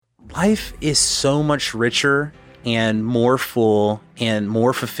life is so much richer and more full and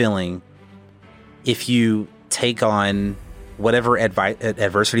more fulfilling if you take on whatever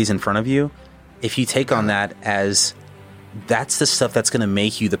adversity is in front of you. If you take on that as that's the stuff that's going to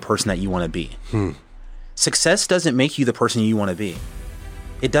make you the person that you want to be. Success doesn't make you the person you want to be.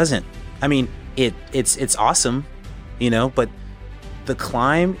 It doesn't. I mean, it's awesome, but the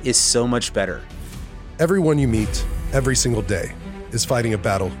climb is so much better. Everyone you meet every single day is fighting a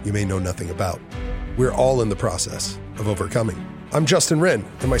battle you may know nothing about. We're all in the process of overcoming. I'm Justin Wren,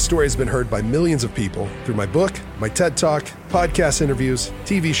 and my story has been heard by millions of people through my book, my TED Talk, podcast interviews,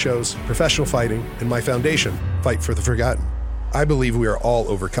 TV shows, professional fighting, and my foundation, Fight for the Forgotten. I believe we are all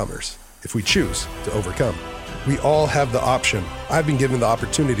overcomers if we choose to overcome. We all have the option. I've been given the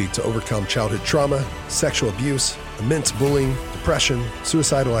opportunity to overcome childhood trauma, sexual abuse, immense bullying, depression,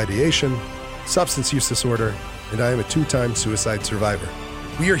 suicidal ideation, substance use disorder, and I am a 2-time suicide survivor.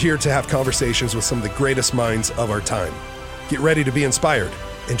 We are here to have conversations with some of the greatest minds of our time. Get ready to be inspired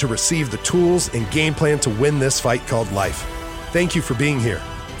and to receive the tools and game plan to win this fight called life. Thank you for being here,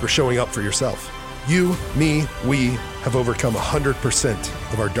 for showing up for yourself. You, me, we have overcome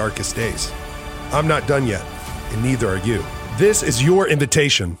 100% of our darkest days. I'm not done yet, and neither are you. This is your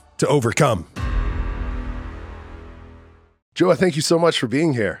invitation to overcome. Joe, thank you so much for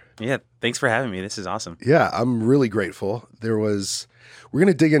being here. Yeah, thanks for having me. This is awesome. Yeah, I'm really grateful. We're going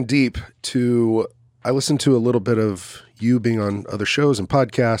to dig in deep I listened to a little bit of you being on other shows and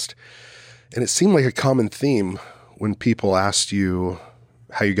podcasts, and it seemed like a common theme when people asked you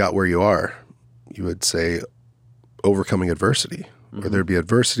how you got where you are. You would say overcoming adversity, or there'd be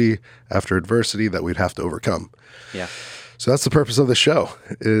adversity after adversity that we'd have to overcome. Yeah. So that's the purpose of the show,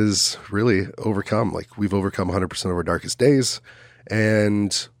 is really overcome. Like, we've overcome 100% of our darkest days,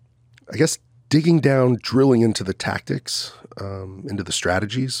 and I guess digging down, drilling into the tactics, into the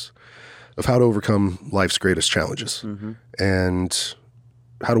strategies of how to overcome life's greatest challenges and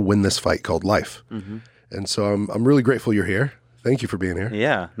how to win this fight called life. And so I'm really grateful you're here. Thank you for being here.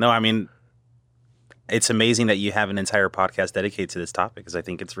 Yeah. No, I mean, it's amazing that you have an entire podcast dedicated to this topic, because I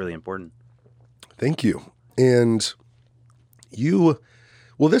think it's really important. Thank you. And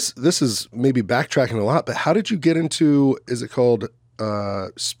this is maybe backtracking a lot, but how did you get into, is it called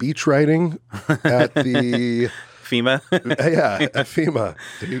speech writing at the FEMA? Yeah, at FEMA.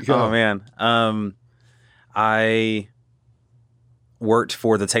 There you go. Oh, man. I worked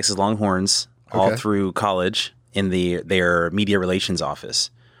for the Texas Longhorns all through college in their media relations office.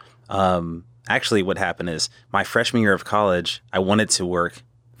 Actually, what happened is my freshman year of college, I wanted to work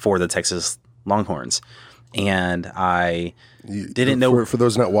for the Texas Longhorns, and I didn't know. For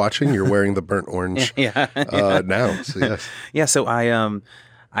those not watching, you're wearing the burnt orange now. So yes. Yeah. So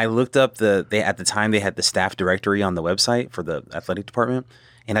I looked up at the time they had the staff directory on the website for the athletic department,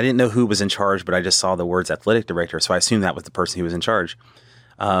 and I didn't know who was in charge, but I just saw the words athletic director. So I assumed that was the person who was in charge.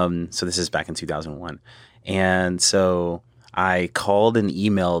 So this is back in 2001. And so I called and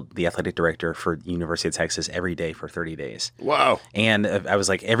emailed the athletic director for University of Texas every day for 30 days. Wow. And I was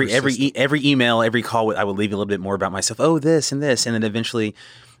like, every email, every call, I would leave a little bit more about myself. Oh, this and this. And then eventually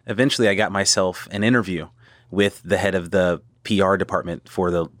I got myself an interview with the head of the PR department for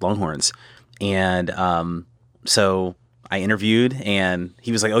the Longhorns. And so I interviewed, and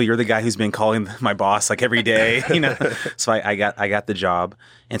he was like, "Oh, you're the guy who's been calling my boss like every day," So I got the job,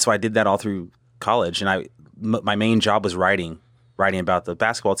 and so I did that all through college. And my main job was writing about the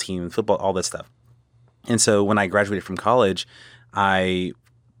basketball team, football, all this stuff. And so when I graduated from college,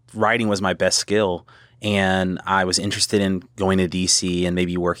 writing was my best skill, and I was interested in going to DC and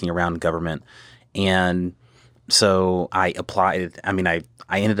maybe working around government. And so I applied. I mean, I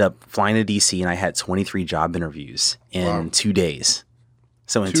ended up flying to DC, and I had 23 job interviews in 2 days.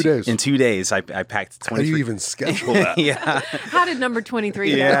 So in 2 days, I packed 23. How do you even schedule that? Yeah. How did number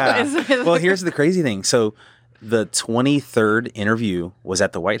 23 Yeah. go? Well, here's the crazy thing. So the 23rd interview was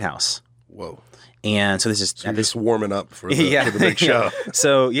at the White House. Whoa. And so this is you're just warming up for the big show.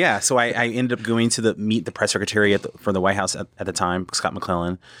 So I ended up going to meet the press secretary for the White House at the time, Scott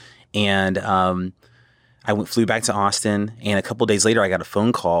McClellan, and I flew back to Austin. And a couple of days later, I got a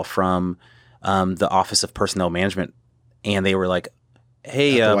phone call from the Office of Personnel Management, and they were like,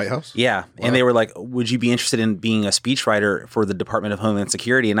 "Hey, at the White House?" Yeah, wow. And they were like, "Would you be interested in being a speechwriter for the Department of Homeland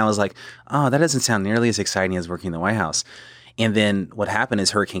Security?" And I was like, "Oh, that doesn't sound nearly as exciting as working in the White House." And then what happened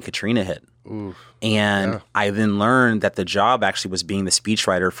is Hurricane Katrina hit. Oof. And I then learned that the job actually was being the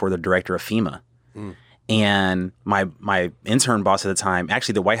speechwriter for the director of FEMA. And my intern boss at the time,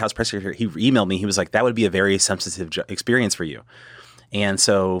 actually the White House press secretary, he emailed me. He was like, "That would be a very substantive experience for you." And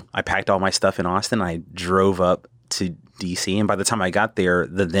so I packed all my stuff in Austin. I drove up to DC. And by the time I got there,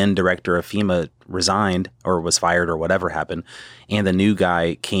 the then director of FEMA resigned or was fired or whatever happened. And the new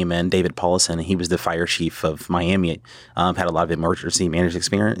guy came in, David Paulison, and he was the fire chief of Miami, had a lot of emergency management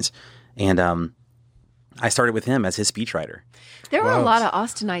experience. And I started with him as his speechwriter. There were a lot of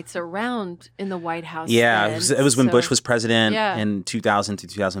Austinites around in the White House. Yeah, then, it was when Bush was president in 2000 to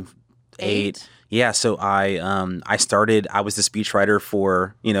 2008. Yeah, so I started. I was the speechwriter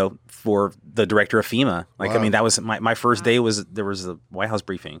for the director of FEMA. Like, I mean, that was my first day. There was a White House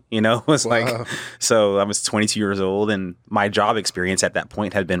briefing. It was like, so I was 22 years old, and my job experience at that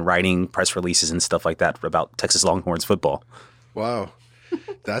point had been writing press releases and stuff like that about Texas Longhorns football. Wow,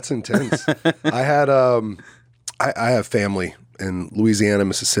 that's intense. I had I have family in Louisiana,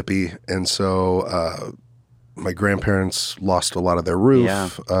 Mississippi, and so my grandparents lost a lot of their roof. Yeah.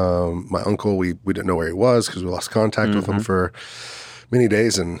 My uncle, we didn't know where he was because we lost contact with him for many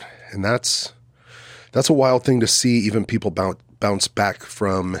days, and that's a wild thing to see. Even people bounce back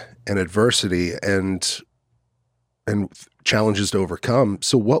from an adversity and challenges to overcome.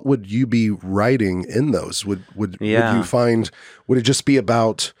 So, what would you be writing in those? Would you find? Would it just be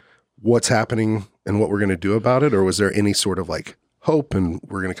about what's happening and what we're going to do about it, or was there any sort of like hope and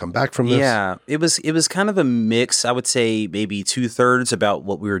we're going to come back from this? Yeah, it was kind of a mix. I would say maybe 2/3 about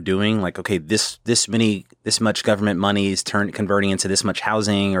what we were doing. Like, okay, this much government money is converting into this much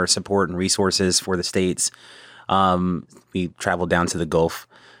housing or support and resources for the states. We traveled down to the Gulf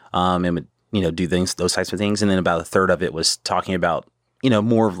and would do those types of things. And then about 1/3 of it was talking about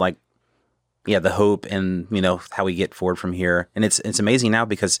more of like the hope and how we get forward from here. And it's amazing now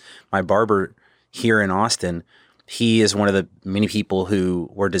because my barber here in Austin, he is one of the many people who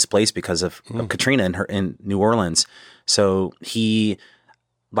were displaced because of Katrina in New Orleans. So he,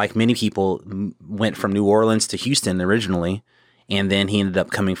 like many people, went from New Orleans to Houston originally, and then he ended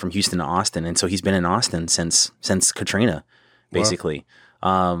up coming from Houston to Austin. And so he's been in Austin since Katrina, basically.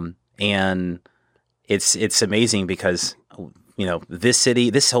 Wow. And it's amazing because this city,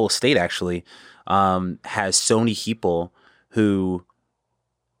 this whole state actually, has so many people who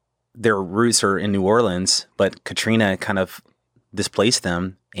their roots are in New Orleans, but Katrina kind of displaced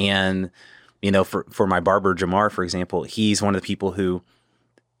them. And, for my barber, Jamar, for example, he's one of the people who,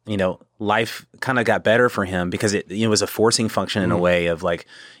 life kind of got better for him because it was a forcing function in a way of like,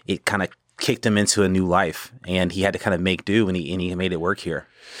 it kind of kicked him into a new life and he had to kind of make do and he made it work here.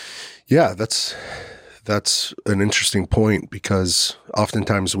 Yeah, that's an interesting point because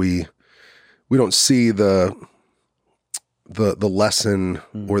oftentimes we don't see the lesson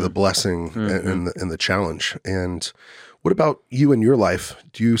or the blessing in the challenge. And what about you in your life?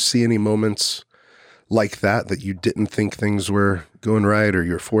 Do you see any moments like that you didn't think things were going right or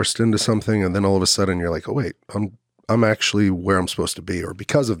you're forced into something and then all of a sudden you're like, oh wait, I'm actually where I'm supposed to be, or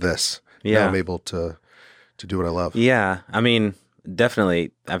because of this, now I'm able to do what I love? Yeah. I mean,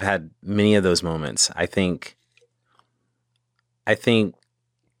 definitely I've had many of those moments. I think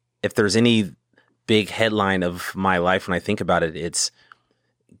if there's any big headline of my life when I think about it, it's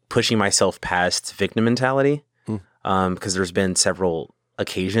pushing myself past victim mentality. Because there's been several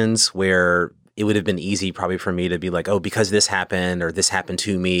occasions where it would have been easy probably for me to be like, oh, because this happened or this happened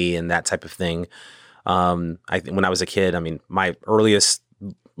to me and that type of thing. When I was a kid, I mean, my earliest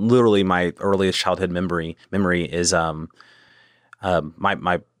childhood memory is my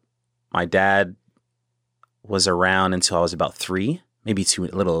dad was around until I was about 3, maybe 2,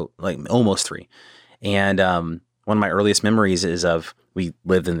 almost 3. And one of my earliest memories is of we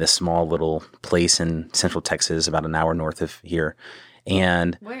lived in this small little place in Central Texas, about an hour north of here.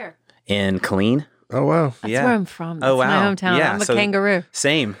 And where? In Killeen. Oh, wow. That's where I'm from. That's my hometown. Yeah, I'm a kangaroo.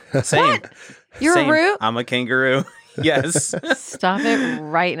 Same. What? You're a root? I'm a kangaroo. Yes. Stop it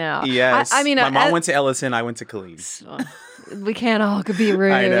right now. Yes. I mean, my mom went to Ellison. I went to Killeen. We can't all be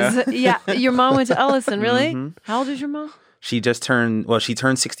roots. I know. Yeah. Your mom went to Ellison, really? Mm-hmm. How old is your mom? She turned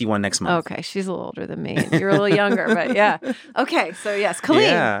 61 next month. Okay, she's a little older than me. You're a little younger, but yeah. Okay, so yes,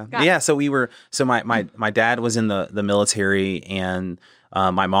 Killeen. Yeah. So my dad was in the military, and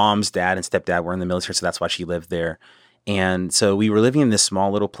my mom's dad and stepdad were in the military, so that's why she lived there. And so we were living in this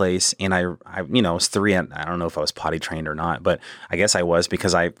small little place, and I was 3, and I don't know if I was potty trained or not, but I guess I was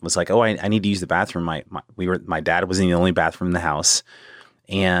because I was like, oh, I need to use the bathroom. My dad was in the only bathroom in the house,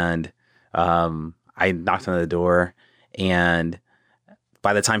 and I knocked on the door. And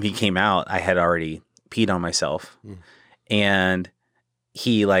by the time he came out, I had already peed on myself, and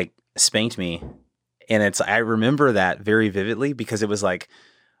he spanked me. And I remember that very vividly because it was like,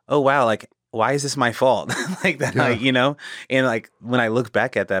 oh wow, why is this my fault? Like that, yeah. And when I look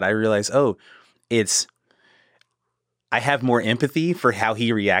back at that, I realize, oh, I have more empathy for how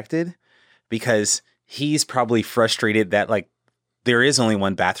he reacted because he's probably frustrated that like there is only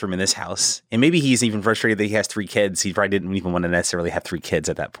one bathroom in this house. And maybe he's even frustrated that he has 3 kids. He probably didn't even want to necessarily have 3 kids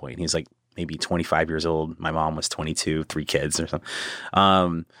at that point. He's like maybe 25 years old. My mom was 22, 3 kids or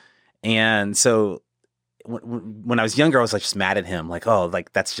something. And so when I was younger, I was like just mad at him. Like, oh,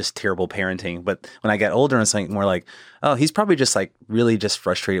 like that's just terrible parenting. But when I got older, it's like more like, oh, he's probably just like really just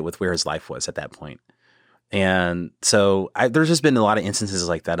frustrated with where his life was at that point. And so there's just been a lot of instances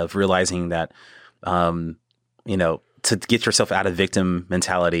like that of realizing that, you know, to get yourself out of victim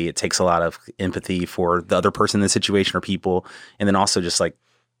mentality, it takes a lot of empathy for the other person in the situation or people. And then also just like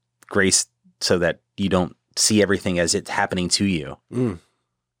grace so that you don't see everything as it's happening to you.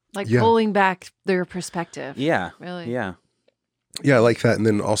 Like pulling back their perspective. Yeah. Really. Yeah. Yeah, I like that. And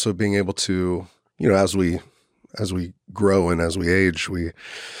then also being able to, you know, as we grow and as we age, we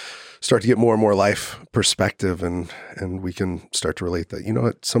start to get more and more life perspective, and we can start to relate that, you know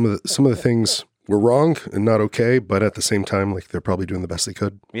what, some of the things were wrong and not okay, but at the same time, like they're probably doing the best they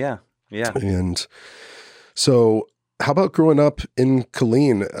could. Yeah. Yeah. And so how about growing up in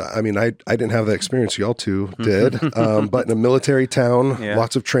Killeen? I mean, I didn't have that experience. Y'all two did, but in a military town,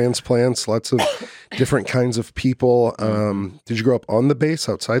 lots of transplants, lots of different kinds of people. Did you grow up on the base,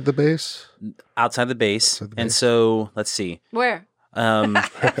 outside the base? Outside the base. And so let's see. Where?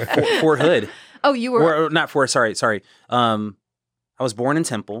 Fort Hood. Oh, you were or not Fort. Sorry. I was born in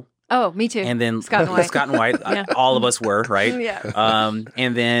Temple. Oh, me too. And then Scott and White. Scott and White. Yeah. All of us were, right? Yeah.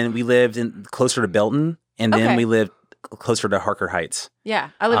 And then we lived closer to Belton, and then we lived closer to Harker Heights. Yeah,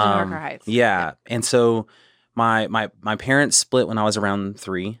 I lived in Harker Heights. Yeah. And so my parents split when I was around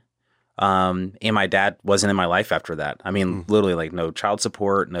 3. And my dad wasn't in my life after that. I mean, literally like no child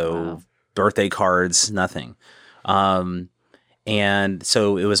support, no birthday cards, nothing. And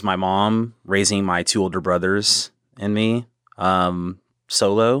so it was my mom raising my 2 older brothers and me,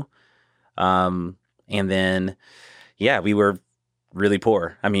 solo. And then, we were really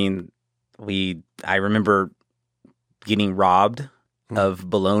poor. I mean, I remember getting robbed of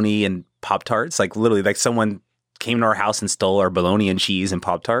bologna and Pop-Tarts. Like literally, like someone came to our house and stole our bologna and cheese and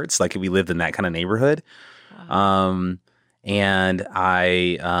Pop-Tarts. Like we lived in that kind of neighborhood. Wow. And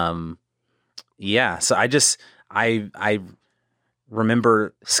so I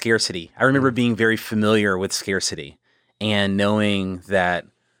remember scarcity. I remember being very familiar with scarcity and knowing that,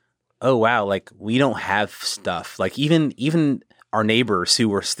 oh wow, like we don't have stuff. Like even our neighbors who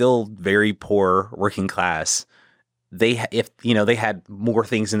were still very poor, working class, they had more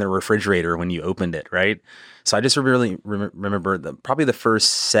things in their refrigerator when you opened it, right? So I just really remember probably the first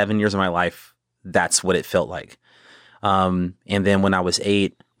 7 years of my life, that's what it felt like. And then when I was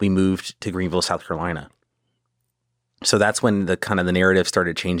 8, we moved to Greenville, South Carolina. So that's when the narrative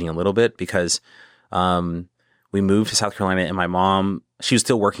started changing a little bit, because we moved to South Carolina, and my mom, she was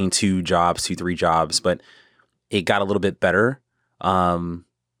still working 2, 3 jobs, but it got a little bit better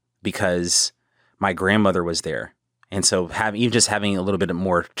because my grandmother was there. And so having a little bit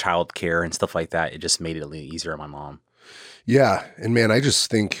more child care and stuff like that, it just made it a little easier on my mom. Yeah. And man, I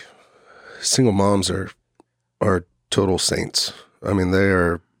just think single moms are total saints. I mean, they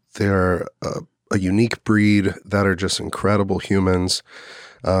are a unique breed that are just incredible humans.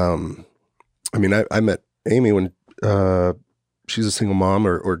 I mean, I met Amy when she's a single mom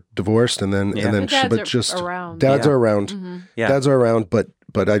or divorced, and then dads are around. Dads are around. Mm-hmm. Yeah. Dads are around, but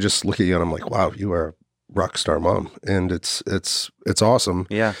I just look at you and I'm like, wow, you are a rock star mom, and it's awesome.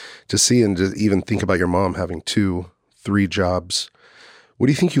 Yeah. To see and to even think about your mom having 2, 3 jobs. What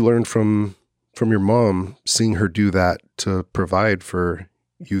do you think you learned from your mom, seeing her do that to provide for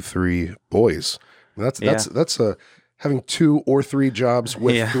you 3 boys? That's having 2 or 3 jobs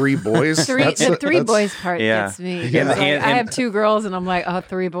with 3 boys. The 3 boys part gets me. Yeah. I have 2 girls, and I'm like,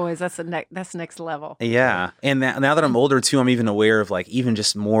 3 boys. That's next level. Yeah. And now that I'm older too, I'm even aware of like even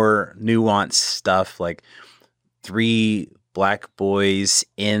just more nuanced stuff, like 3 black boys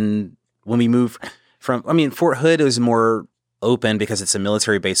when we moved from. I mean, Fort Hood is more open because it's a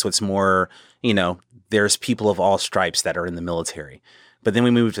military base, so it's more, there's people of all stripes that are in the military. But then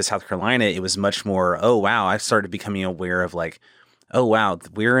we moved to South Carolina, it was much more, oh, wow, I started becoming aware of like, oh, wow,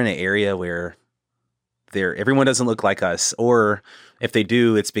 we're in an area where everyone doesn't look like us. Or if they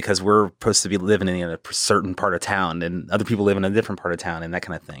do, it's because we're supposed to be living in a certain part of town and other people live in a different part of town and that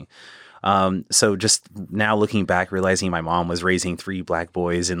kind of thing. So just now looking back, realizing my mom was raising 3 black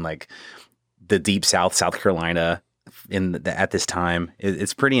boys in like the deep South Carolina at this time,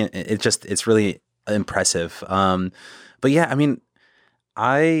 it's really impressive. But yeah, I mean,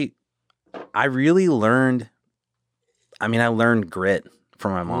 I really learned, I learned grit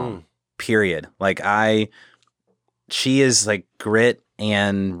from my mom, period. Like she is like grit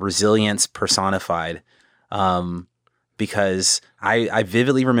and resilience personified. Because I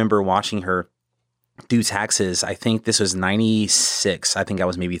vividly remember watching her do taxes. I think this was 96. I think I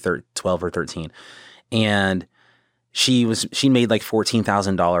was maybe 12 or 13. And she made like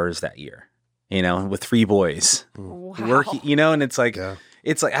 $14,000 that year, with 3 boys. Wow. Working, and it's like,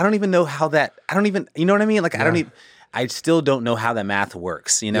 I don't even know how that, you know what I mean? Like, I still don't know how that math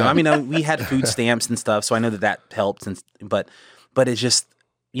works, I mean, we had food stamps and stuff, so I know that helped. But it's just,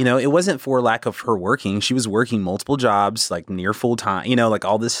 it wasn't for lack of her working. She was working multiple jobs, like near full time, like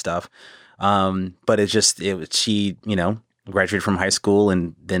all this stuff. But she, graduated from high school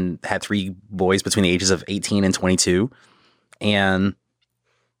and then had 3 boys between the ages of 18 and 22. And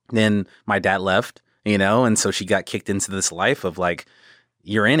then my dad left, and so she got kicked into this life of like,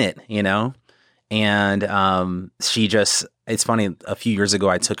 you're in it, and it's funny, a few years ago,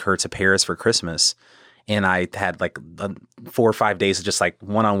 I took her to Paris for Christmas, and I had like 4 or 5 days of just like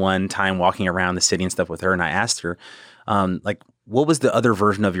one-on-one time walking around the city and stuff with her. And I asked her, like, what was the other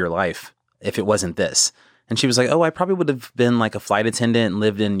version of your life if it wasn't this? And she was like, oh, I probably would have been like a flight attendant and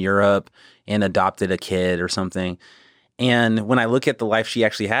lived in Europe and adopted a kid or something. And when I look at the life she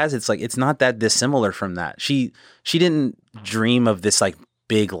actually has, it's like, it's not that dissimilar from that. She didn't dream of this like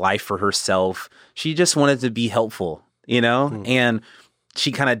big life for herself. She just wanted to be helpful, and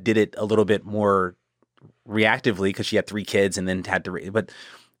she kind of did it a little bit more reactively because she had 3 kids and then had to, but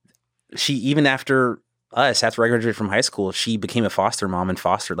she, even after I graduated from high school, she became a foster mom and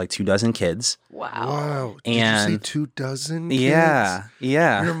fostered like 24 kids. Wow. Did and you say 24 kids?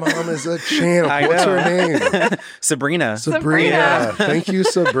 Yeah. Your mom is a champ. What's her name? Sabrina. Thank you,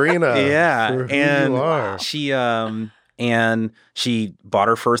 Sabrina. Yeah. For who and you are. She bought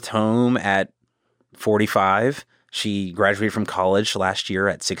her first home at 45. She graduated from college last year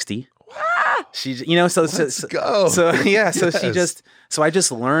at 60. She, Let's go. So yeah, so Yes. I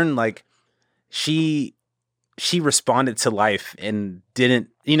just learned like she responded to life and didn't,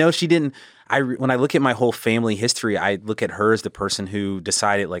 when I look at my whole family history, I look at her as the person who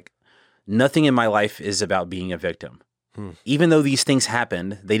decided like nothing in my life is about being a victim. Even though these things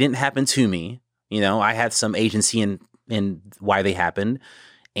happened, they didn't happen to me. I had some agency in why they happened,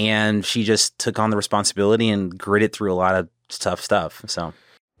 and she just took on the responsibility and gritted through a lot of tough stuff. So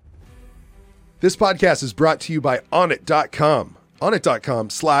this podcast is brought to you by Onnit.com.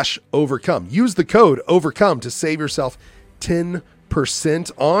 Onnit.com/overcome. Use the code OVERCOME to save yourself 10%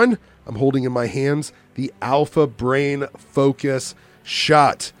 on, I'm holding in my hands, the Alpha Brain Focus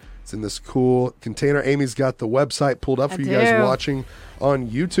Shot. It's in this cool container. Amy's got the website pulled up for you guys watching on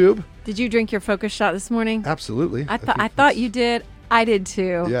YouTube. Did you drink your Focus Shot this morning? Absolutely. I thought you did. I did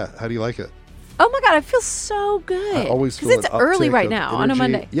too. Yeah. How do you like it? Oh my God, I feel so good. I always feel because it's early right now on a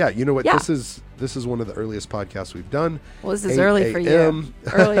Monday. Yeah, you know what? Yeah. This is one of the earliest podcasts we've done. Well, this is early for you.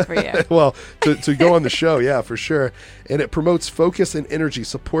 Early for you. Well, to go on the show, yeah, for sure. And it promotes focus and energy,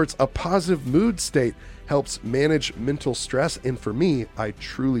 supports a positive mood state, helps manage mental stress, and for me, I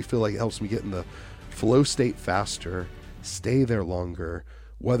truly feel like it helps me get in the flow state faster, stay there longer.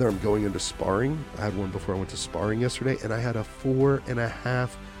 Whether I'm going into sparring, I had one before I went to sparring yesterday, and I had a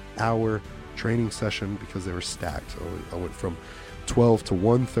 4.5 hour training session because they were stacked. I went from 12 to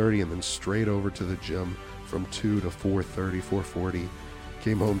 1:30 and then straight over to the gym from 2 to 4:30, 4:40.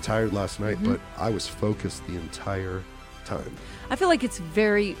 Came home tired last night, but I was focused the entire time. I feel like it's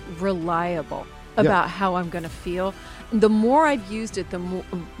very reliable about how I'm going to feel. The more I've used it, the more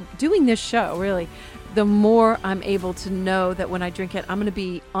doing this show, really, the more I'm able to know that when I drink it, I'm going to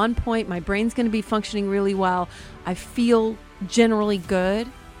be on point. My brain's going to be functioning really well. I feel generally good.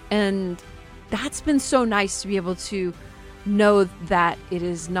 And that's been so nice to be able to know that it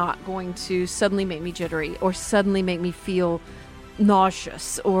is not going to suddenly make me jittery or suddenly make me feel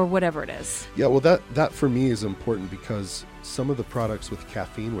nauseous or whatever it is. Yeah, well, that for me is important because some of the products with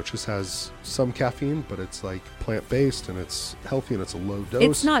caffeine, which just has some caffeine, but it's like plant-based and it's healthy and it's a low dose.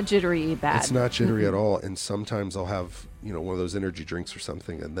 It's not jittery bad. It's not jittery at all. And sometimes I'll have, one of those energy drinks or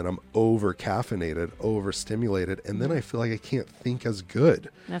something, and then I'm over-caffeinated, overstimulated, and then I feel like I can't think as good.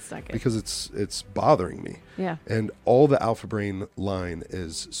 That's not good. Because it's bothering me. Yeah. And all the Alpha Brain line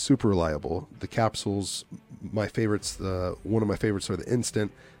is super reliable. The capsules, my favorites, one of my favorites are the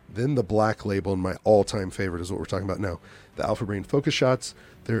Instant, then the Black Label, and my all-time favorite is what we're talking about now, the Alpha Brain Focus Shots.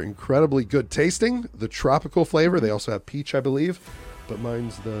 They're incredibly good tasting. The tropical flavor, they also have peach, I believe, but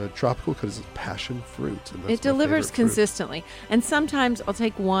mine's the tropical because it's passion fruit. And that's it delivers consistently. And sometimes I'll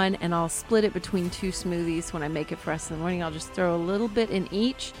take one and I'll split it between 2 smoothies when I make it for us in the morning. I'll just throw a little bit in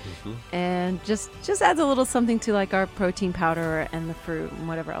each and just adds a little something to like our protein powder and the fruit and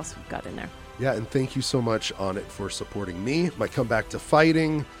whatever else we've got in there. Yeah, and thank you so much, Onnit, for supporting me, my comeback to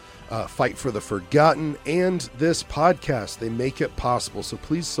fighting, Fight for the Forgotten, and this podcast. They make it possible. So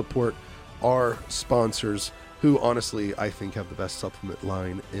please support our sponsors, who honestly I think have the best supplement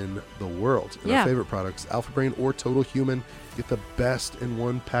line in the world. And our favorite products, Alpha Brain or Total Human, get the best in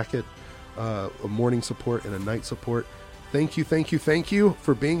one packet, a morning support and a night support. Thank you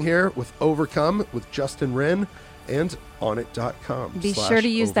for being here with Overcome with Justin Wren and Onnit.com. Be sure to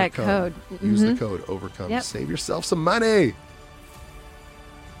use that code. Use the code Overcome. Yep. Save yourself some money.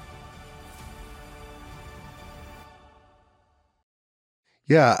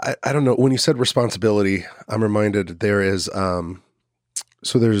 Yeah, I don't know. When you said responsibility, I'm reminded there is, so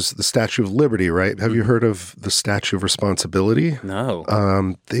there's the Statue of Liberty, right? Have you heard of the Statue of Responsibility?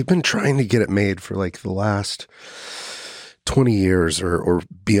 No. They've been trying to get it made for like the last 20 years or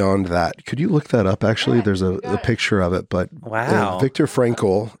beyond that. Could you look that up? Actually, there's a picture of it, but wow. Viktor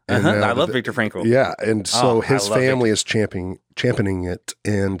Frankl. And, I love Viktor Frankl. Yeah. And so his family is championing it,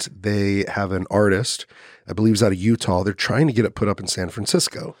 and they have an artist, I believe he's out of Utah. They're trying to get it put up in San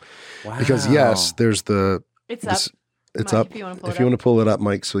Francisco. Wow. Because yes, there's it's up. It's Mike, up. If you want to pull it up,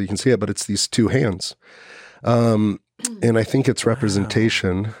 Mike, so you can see it, but it's these two hands. And I think it's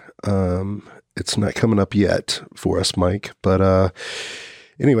representation. It's not coming up yet for us, Mike. But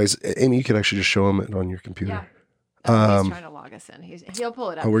anyways, Amy, you could actually just show him it on your computer. Yeah. He's trying to log us in. He'll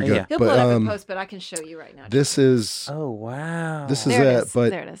pull it up. Oh, we're good. Yeah. He'll pull it up in post, but I can show you right now. This is. Oh, wow. This is there it. it is. But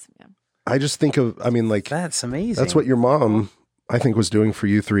there it is. Yeah. I just think of, like. That's amazing. That's what your mom, I think, was doing for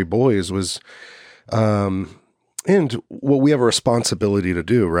you three boys was, and what we have a responsibility to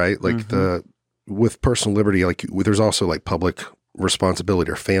do, right? Like with personal liberty, like there's also like public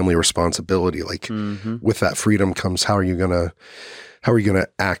responsibility or family responsibility. Like with that freedom comes, how are you gonna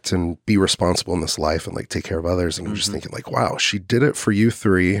act and be responsible in this life and like take care of others? And I'm just thinking like, wow, she did it for you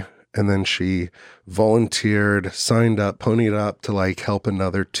three. And then she volunteered, signed up, ponied up to like help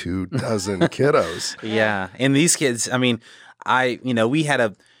another 24 kiddos. Yeah. And these kids, I mean, we had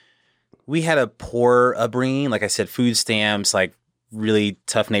a poor upbringing. Like I said, food stamps, like really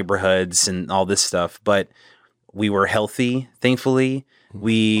tough neighborhoods and all this stuff, but we were healthy, thankfully.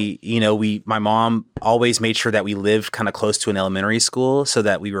 My mom always made sure that we lived kind of close to an elementary school so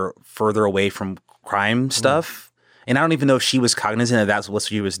that we were further away from crime stuff. And I don't even know if she was cognizant of that's what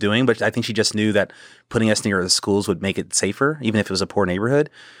she was doing, but I think she just knew that putting us near the schools would make it safer, even if it was a poor neighborhood.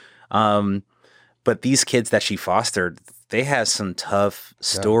 But these kids that she fostered, they had some tough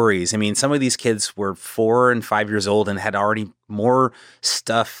stories. I mean, some of these kids were 4 and 5 years old and had already more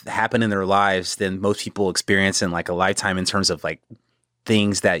stuff happen in their lives than most people experience in like a lifetime in terms of like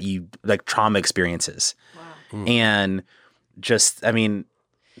things that you like trauma experiences. Wow. And just, I mean,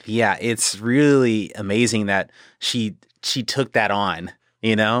 yeah, it's really amazing that she took that on,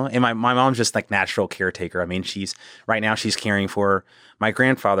 and my mom's just like natural caretaker. I mean, right now she's caring for my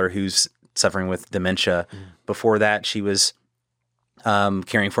grandfather who's suffering with dementia. Before that, she was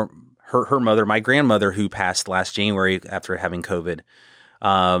caring for her mother, my grandmother, who passed last January after having COVID.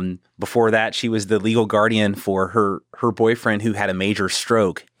 Before that, she was the legal guardian for her boyfriend who had a major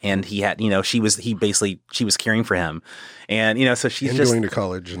stroke, and he had, she was caring for him, and so she's just going to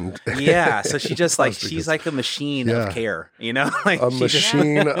college and so she just like she's like a machine of care, like a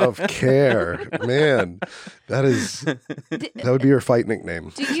machine of care. Man, that would be your fight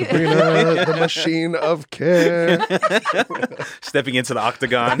nickname. Sabrina, the machine of care. Stepping into the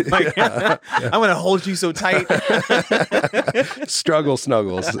octagon, I'm gonna hold you so tight. Struggle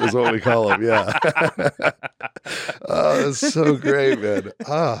snuggles is what we call them. Yeah. Oh, that's so great, man.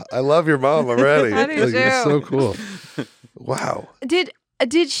 I love your mom already. I do too. It's so cool. Wow. Did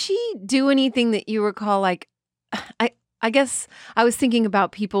she do anything that you recall? Like, I guess I was thinking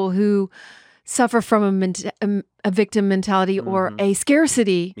about people who suffer from a victim mentality or a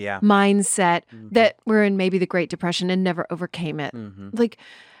scarcity mindset that were in maybe the Great Depression and never overcame it. Like,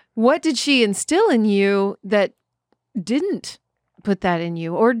 what did she instill in you that didn't put that in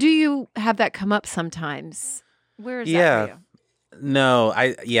you? Or do you have that come up sometimes? Where is that for you? No,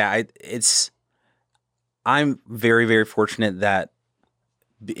 I'm very, very fortunate that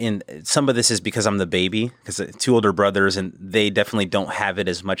some of this is because I'm the baby, because 2 older brothers, and they definitely don't have it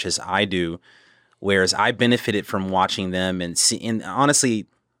as much as I do. Whereas I benefited from watching them and honestly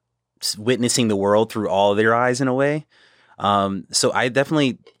witnessing the world through all of their eyes in a way. So I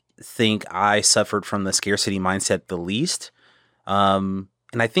definitely think I suffered from the scarcity mindset the least. And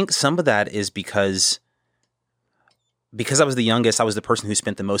I think some of that is because I was the youngest, I was the person who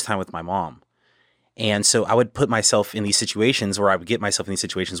spent the most time with my mom. And so I would put myself in these situations, or I would get myself in these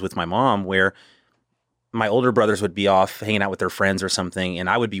situations with my mom where my older brothers would be off hanging out with their friends or something, and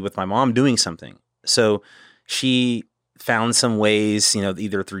I would be with my mom doing something. So she found some ways,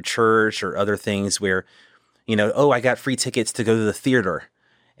 either through church or other things where, I got free tickets to go to the theater,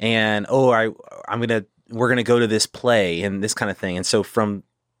 and we're gonna go to this play and this kind of thing. And so from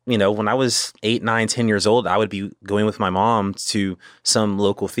when I was 8, 9, 10 years old, I would be going with my mom to some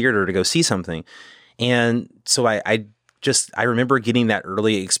local theater to go see something. And so I remember getting that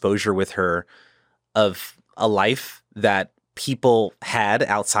early exposure with her of a life that people had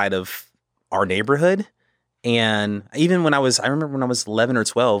outside of our neighborhood. And even I remember when I was 11 or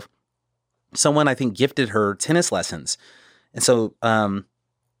 12, someone I think gifted her tennis lessons. And so,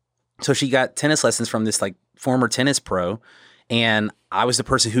 so she got tennis lessons from this like former tennis pro, and I was the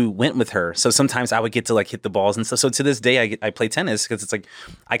person who went with her. So sometimes I would get to like hit the balls and stuff. So to this day, I play tennis because it's like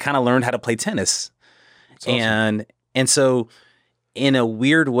I kind of learned how to play tennis. Awesome. And so in a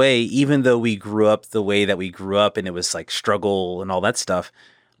weird way, even though we grew up the way that we grew up and it was like struggle and all that stuff,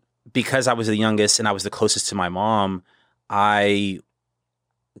 because I was the youngest and I was the closest to my mom, I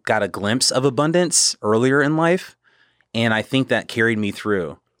got a glimpse of abundance earlier in life. And I think that carried me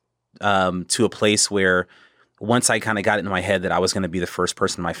through to a place where once I kind of got it in my head that I was going to be the first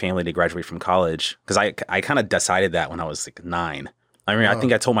person in my family to graduate from college, because I kind of decided that when I was like 9. I mean, I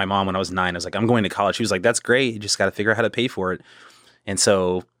think I told my mom when I was 9, I was like, I'm going to college. She was like, that's great. You just got to figure out how to pay for it. And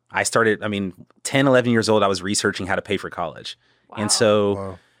so I started, 10, 11 years old, I was researching how to pay for college. Wow. And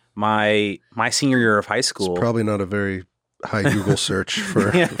so my senior year of high school. It's probably not a very high Google search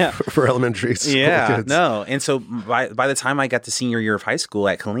for for elementary school kids. No. And so by the time I got to senior year of high school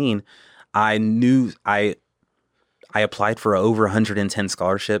at Killeen, I knew I applied for over 110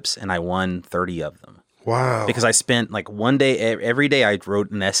 scholarships and I won 30 of them. Wow. Because I spent like one day, every day I wrote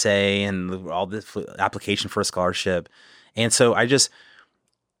an essay and all this application for a scholarship. And so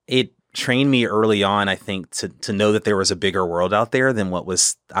it trained me early on, I think, to know that there was a bigger world out there than what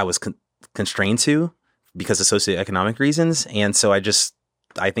I was constrained to because of socioeconomic reasons. And so I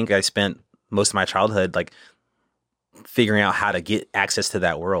think I spent most of my childhood like figuring out how to get access to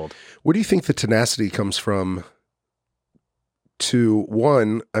that world. Where do you think the tenacity comes from to,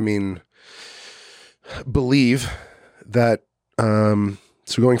 one, believe that,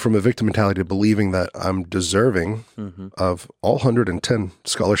 so going from a victim mentality to believing that I'm deserving of all 110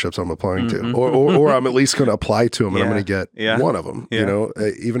 scholarships I'm applying to, or I'm at least going to apply to them and I'm going to get one of them,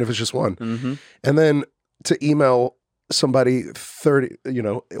 even if it's just one. And then to email somebody 30,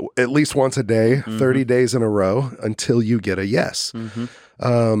 at least once a day, 30 days in a row until you get a yes. And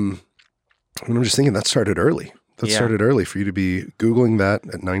I'm just thinking that started early. That started early for you to be Googling that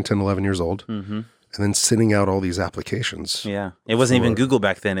at 9, 10, 11 years old. And then sending out all these applications. Yeah. It wasn't even Google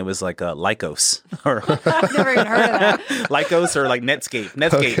back then. It was like Lycos. Or I've never even heard of that. Lycos or like Netscape.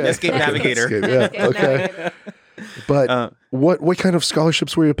 Netscape Navigator. Netscape, yeah. Okay. But what kind of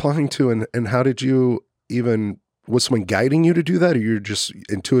scholarships were you applying to, and how did you even, was someone guiding you to do that, or you're just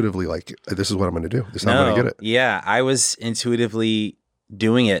intuitively like, this is what I'm going to do. This is how I'm going to get it? Yeah, I was intuitively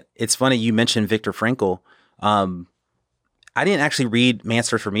doing it. It's funny, you mentioned Viktor Frankl. I didn't actually read Man's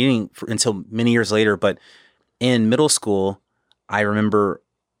Search for Meaning until many years later, but in middle school, I remember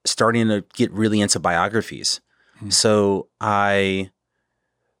starting to get really into biographies. So I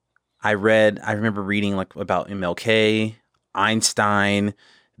remember reading like about MLK, Einstein,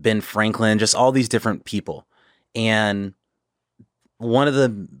 Ben Franklin, just all these different people. And one of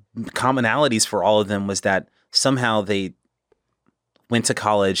the commonalities for all of them was that somehow they went to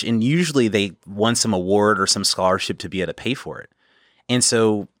college and usually they won some award or some scholarship to be able to pay for it. And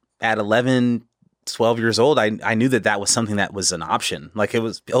so at 11, 12 years old, I knew that was something that was an option. Like it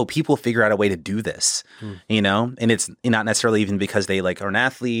was, people figure out a way to do this, and it's not necessarily even because they like are an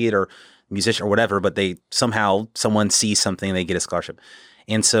athlete or musician or whatever, but someone sees something and they get a scholarship.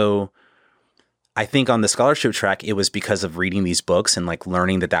 And so I think on the scholarship track, it was because of reading these books and like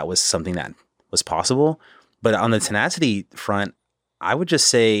learning that was something that was possible. But on the tenacity front, I would just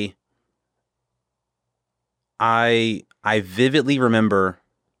say I vividly remember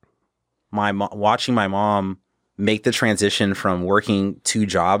watching my mom make the transition from working 2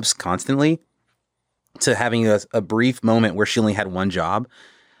 jobs constantly to having a brief moment where she only had one job.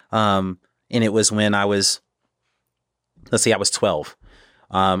 And it was when I was 12.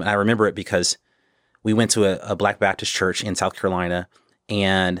 And I remember it because we went to a Black Baptist church in South Carolina,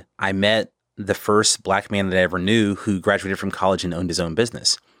 and I met the first Black man that I ever knew who graduated from college and owned his own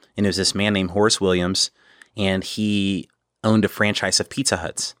business. And it was this man named Horace Williams, and he owned a franchise of Pizza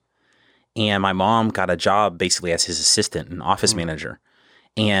Huts. And my mom got a job basically as his assistant and office manager.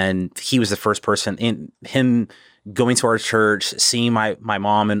 And he was the first person, in him going to our church, seeing my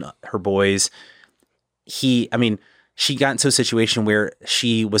mom and her boys, she got into a situation where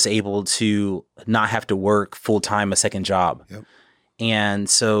she was able to not have to work full time, a second job. Yep. And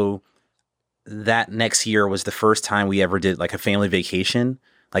so that next year was the first time we ever did like a family vacation.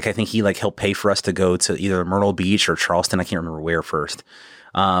 Like I think he like helped pay for us to go to either Myrtle Beach or Charleston. I can't remember where first.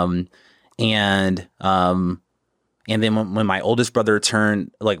 And then when my oldest brother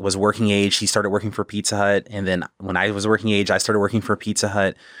was working age, he started working for Pizza Hut. And then when I was working age, I started working for Pizza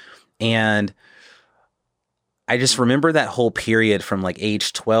Hut. And I just remember that whole period from like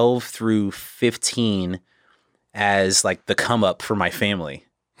age 12 through 15 as like the come up for my family.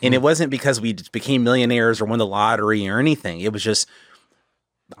 And it wasn't because we became millionaires or won the lottery or anything. It was just,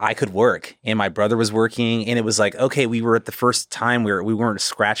 I could work and my brother was working, and it was like, okay, we were at the first time where we weren't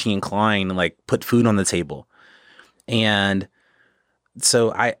scratching and clawing and like put food on the table. And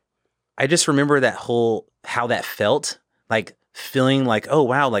so I just remember how that felt, like feeling like, oh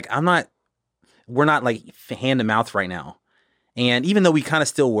wow, like we're not like hand to mouth right now. And even though we kind of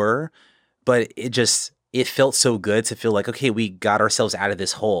still were, but it felt so good to feel like, okay, we got ourselves out of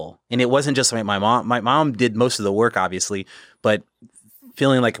this hole. And it wasn't just like my mom did most of the work, obviously, but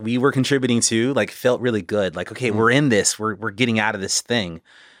feeling like we were contributing to, like, felt really good. Like, okay, we're in this, we're getting out of this thing.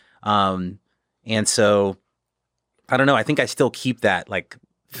 And so I don't know, I think I still keep that like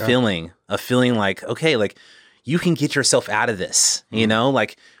feeling like, okay, like you can get yourself out of this, you know,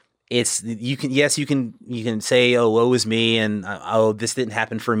 like you can say, oh, woe is me, and oh, this didn't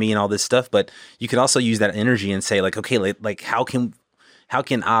happen for me, and all this stuff. But you can also use that energy and say, like, okay, like how can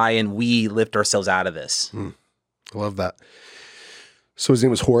I and we lift ourselves out of this? I love that. So his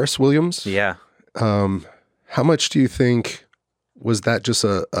name was Horace Williams. Yeah. How much do you think was that just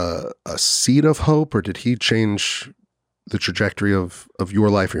a seed of hope, or did he change the trajectory of your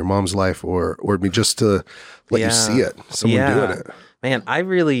life or your mom's life, or just to let you see it, someone doing it? Man,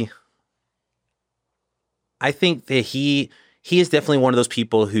 I think that he is definitely one of those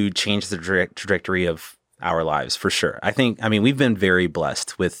people who changed the trajectory of our lives, for sure. We've been very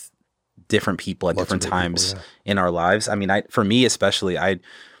blessed with different people at different times in our lives. For me especially, I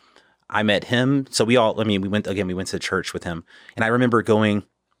met him. So we went to church with him, and I remember going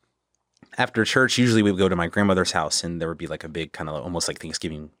after church. Usually we would go to my grandmother's house, and there would be like a big kind of almost like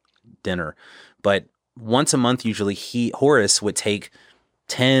Thanksgiving dinner. But once a month, usually Horace would take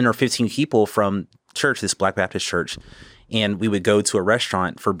 10 or 15 people from church, this Black Baptist church, and we would go to a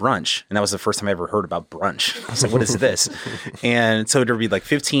restaurant for brunch. And that was the first time I ever heard about brunch. I was like, what is this? And so there'd be like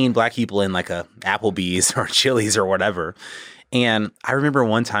 15 Black people in like a Applebee's or Chili's or whatever. And I remember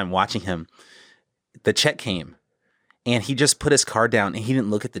one time watching him, the check came, and he just put his card down and he didn't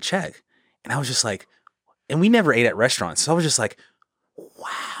look at the check. And I was just like, and we never ate at restaurants. So I was just like,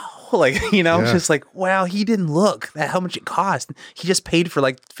 wow. Like, you know, just like, wow, he didn't look at how much it cost. He just paid for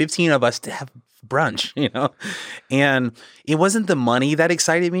like 15 of us to have brunch, you know? And it wasn't the money that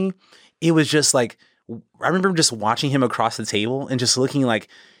excited me. It was just like, I remember just watching him across the table and just looking like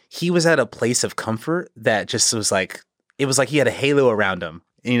he was at a place of comfort that just was like, it was like he had a halo around him,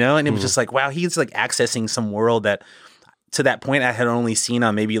 you know? And it was just like, wow, he's like accessing some world that to that point I had only seen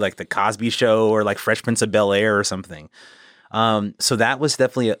on maybe like the Cosby Show or like Fresh Prince of Bel-Air or something. So that was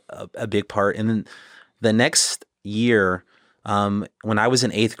definitely a big part. And then the next year, when I was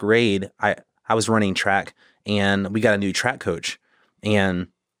in 8th grade, I was running track, and we got a new track coach, and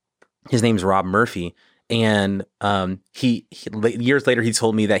his name's Rob Murphy. And he years later, he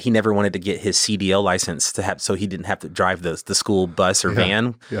told me that he never wanted to get his CDL license so he didn't have to drive the school bus or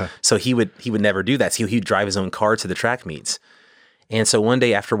van. Yeah. So he would never do that. So he'd drive his own car to the track meets. And so one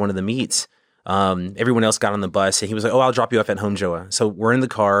day after one of the meets, everyone else got on the bus, and he was like, oh, I'll drop you off at home, Joa. So we're in the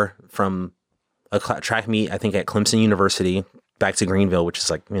car from a track meet, I think at Clemson University, back to Greenville, which is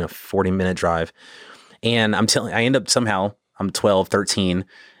like, 40-minute drive. And I end up somehow, I'm 12, 13,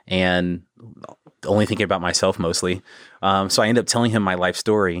 and only thinking about myself mostly. So I end up telling him my life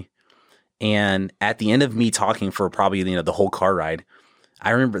story. And at the end of me talking for probably, the whole car ride, I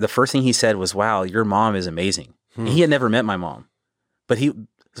remember the first thing he said was, wow, your mom is amazing. And he had never met my mom,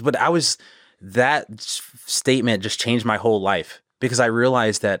 that statement just changed my whole life, because I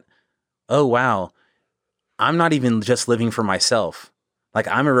realized that, oh, wow, I'm not even just living for myself. Like,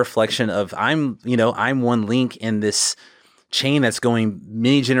 I'm a reflection of, I'm one link in this chain that's going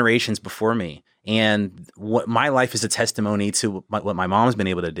many generations before me. And what my life is a testimony to what my mom's been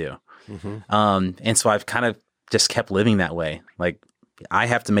able to do. And so I've kind of just kept living that way. Like, I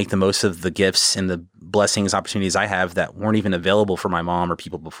have to make the most of the gifts and the blessings, opportunities I have that weren't even available for my mom or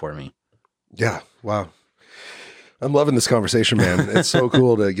people before me. Yeah. Wow. I'm loving this conversation, man. It's so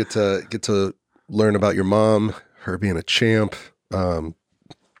cool to get to learn about your mom, her being a champ.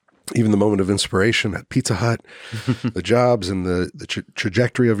 even the moment of inspiration at Pizza Hut, the jobs and the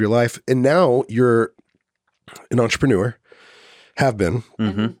trajectory of your life. And now you're an entrepreneur, have been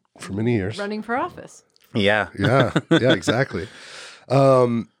for many years. Running for office. Yeah. Yeah, exactly.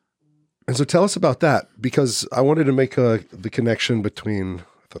 And so tell us about that, because I wanted to make the connection between,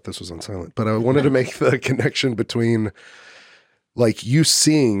 I thought this was on silent, but I wanted to make the connection between like you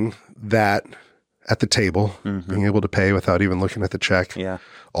seeing that at the table, being able to pay without even looking at the check. Yeah.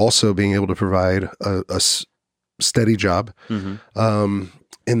 Also being able to provide a steady job. And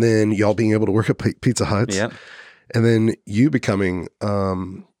then y'all being able to work at Pizza Huts. Yeah. And then you becoming,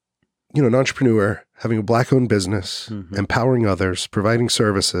 an entrepreneur, having a Black-owned business, empowering others, providing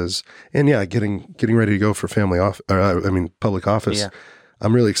services, and getting ready to go for public office. Yeah.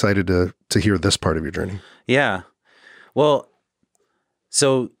 I'm really excited to hear this part of your journey. Yeah. Well,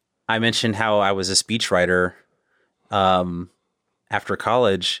 so I mentioned how I was a speechwriter after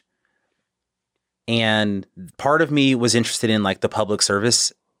college, and part of me was interested in like the public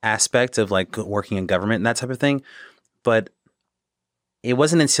service aspect of like working in government and that type of thing. But it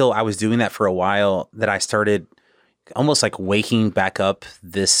wasn't until I was doing that for a while that I started almost like waking back up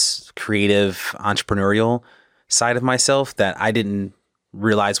this creative entrepreneurial side of myself that I didn't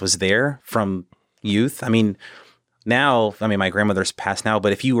realize was there from youth. I mean, my grandmother's passed now,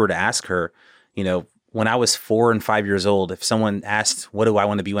 but if you were to ask her, when I was 4 and 5 years old, if someone asked, what do I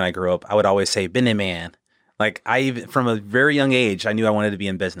want to be when I grow up? I would always say, business man. Like from a very young age, I knew I wanted to be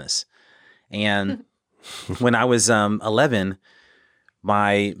in business. And when I was 11,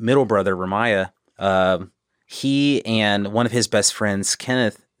 my middle brother, Ramaya, he and one of his best friends,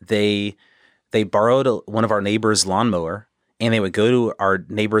 Kenneth, they borrowed one of our neighbors' lawnmower, and they would go to our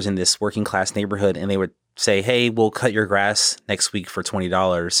neighbors in this working class neighborhood, and they would say, hey, we'll cut your grass next week for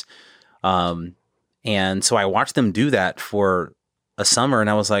 $20. And so I watched them do that for a summer, and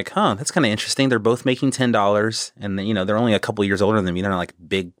I was like, that's kind of interesting. They're both making $10, and they're only a couple years older than me. They're not like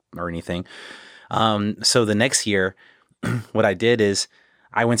big or anything. So the next year, what I did is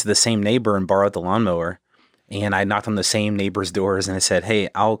I went to the same neighbor and borrowed the lawnmower, and I knocked on the same neighbor's doors, and I said, hey,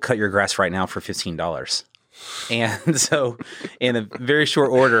 I'll cut your grass right now for $15. And so in a very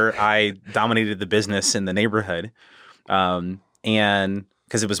short order, I dominated the business in the neighborhood. And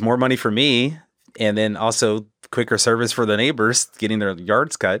because it was more money for me, and then also quicker service for the neighbors getting their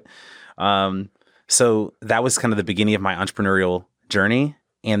yards cut. So that was kind of the beginning of my entrepreneurial journey.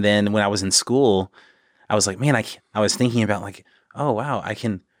 And then when I was in school, I was like, man, I was thinking about like, oh, wow,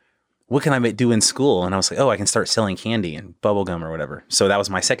 what can I do in school? And I was like, I can start selling candy and bubble gum or whatever. So that was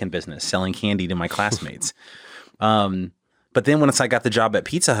my second business, selling candy to my classmates. But then once I got the job at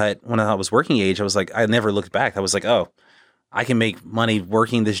Pizza Hut, when I was working age, I was like, I never looked back. I was like, I can make money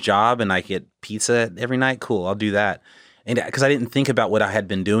working this job and I get pizza every night. Cool, I'll do that. And because I didn't think about what I had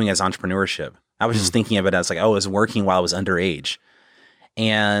been doing as entrepreneurship. I was just thinking of it as like, I was working while I was underage.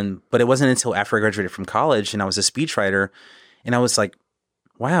 But it wasn't until after I graduated from college and I was a speechwriter, and I was like,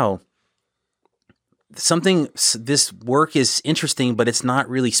 wow, this work is interesting, but it's not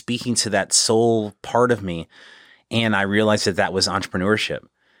really speaking to that soul part of me. And I realized that was entrepreneurship.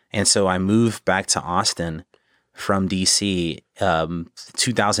 And so I moved back to Austin from DC,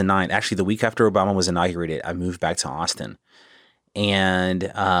 2009. Actually, the week after Obama was inaugurated, I moved back to Austin.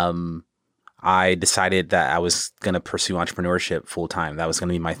 And I decided that I was going to pursue entrepreneurship full time. That was going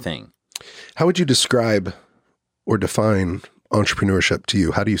to be my thing. How would you describe or define entrepreneurship to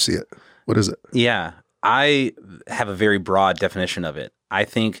you? How do you see it? What is it? Yeah, I have a very broad definition of it. I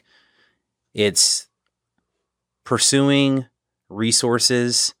think it's pursuing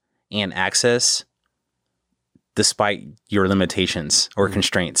resources and access despite your limitations or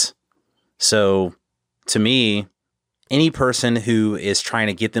constraints. So to me, any person who is trying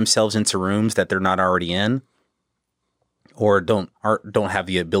to get themselves into rooms that they're not already in, or don't have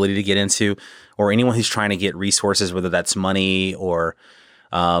the ability to get into, or anyone who's trying to get resources, whether that's money or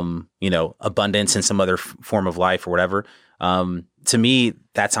abundance in some other form of life or whatever, to me,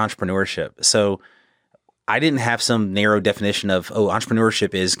 that's entrepreneurship. So I didn't have some narrow definition of,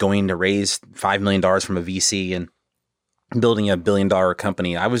 entrepreneurship is going to raise $5 million from a VC and building a $1 billion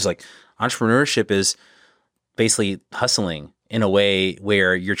company. I was like, entrepreneurship is basically hustling in a way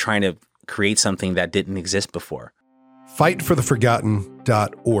where you're trying to create something that didn't exist before.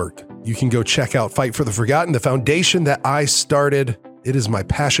 Fightfortheforgotten.org. You can go check out Fight for the Forgotten, the foundation that I started. It is my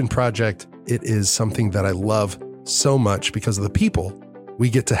passion project. It is something that I love so much because of the people we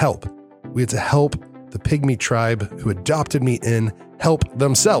get to help. We get to help the Pygmy tribe who adopted me in help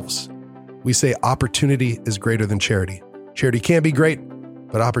themselves. We say opportunity is greater than charity. Charity can be great,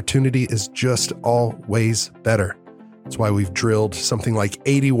 but opportunity is just always better. That's why we've drilled something like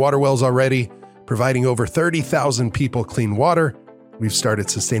 80 water wells already, providing over 30,000 people clean water. We've started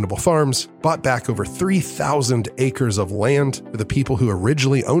sustainable farms, bought back over 3,000 acres of land for the people who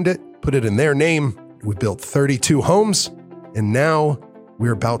originally owned it, put it in their name. We built 32 homes, and now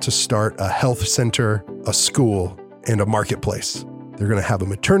we're about to start a health center, a school, and a marketplace. They're going to have a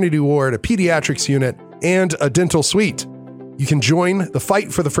maternity ward, a pediatrics unit, and a dental suite. You can join the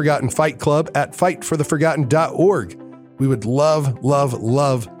Fight for the Forgotten Fight Club at fightfortheforgotten.org. We would love, love,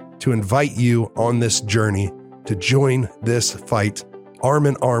 love to invite you on this journey to join this fight arm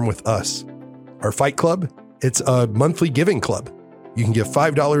in arm with us. Our Fight Club, it's a monthly giving club. You can give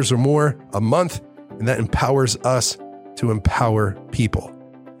 $5 or more a month, and that empowers us to empower people.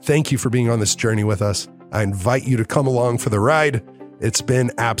 Thank you for being on this journey with us. I invite you to come along for the ride. It's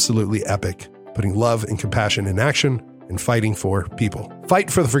been absolutely epic, putting love and compassion in action and fighting for people.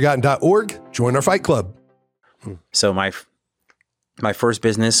 Fightfortheforgotten.org. Join our Fight Club. So my first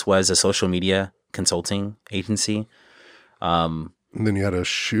business was a social media consulting agency. And then you had a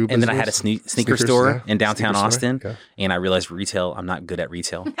shoe business? And then I had a sneaker store in downtown Austin. Yeah. And I realized retail, I'm not good at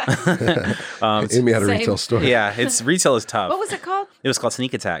retail. Amy had a retail store. Yeah, retail is tough. What was it called? It was called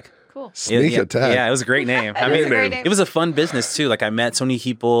Sneak Attack. Cool. Sneak Attack. Yeah, it was a great name. That is a great name. It was a fun business too. Like I met so many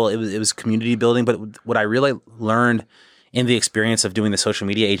people. It was community building. But what I really learned in the experience of doing the social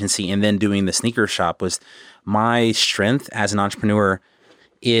media agency and then doing the sneaker shop was my strength as an entrepreneur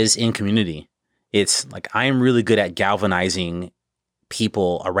is in community. It's like I am really good at galvanizing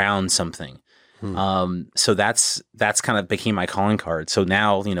people around something. So that's kind of became my calling card. So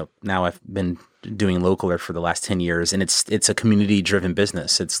now I've been doing Localer for the last 10 years, and it's a community driven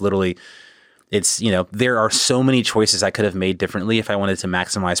business. There are so many choices I could have made differently if I wanted to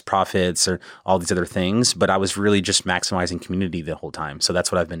maximize profits or all these other things, but I was really just maximizing community the whole time. So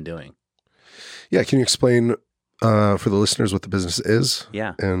that's what I've been doing. Yeah. Can you explain for the listeners what the business is?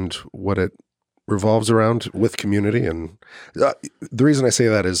 Yeah. And what it revolves around with community? And the reason I say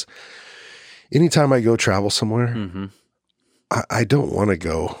that is anytime I go travel somewhere, I don't want to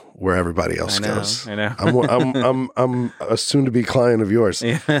go where everybody else goes. I know. I'm a soon-to-be client of yours,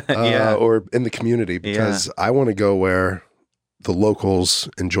 or in the community, because I want to go where the locals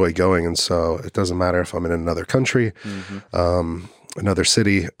enjoy going, and so it doesn't matter if I'm in another country, another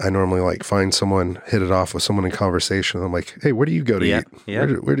city. I normally find someone, hit it off with someone in conversation. I'm like, hey, where do you go to eat? Yeah.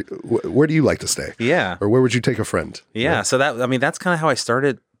 Where do you like to stay? Yeah. Or where would you take a friend? Yeah. So that's kind of how I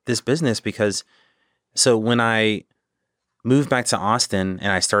started this business, because so when I moved back to Austin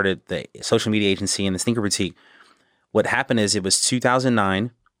and I started the social media agency and the sneaker boutique, what happened is it was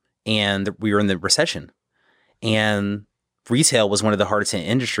 2009 and we were in the recession, and retail was one of the hardest hit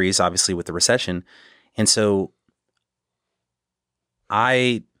industries, obviously, with the recession. And so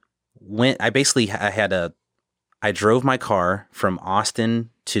I drove my car from Austin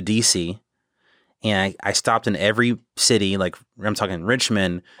to DC, and I stopped in every city, like I'm talking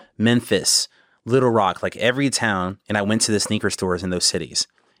Richmond, Memphis, Little Rock, like every town. And I went to the sneaker stores in those cities,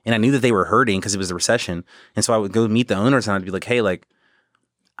 and I knew that they were hurting because it was the recession. And so I would go meet the owners and I'd be like, hey,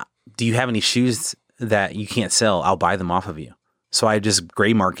 do you have any shoes that you can't sell? I'll buy them off of you. So I just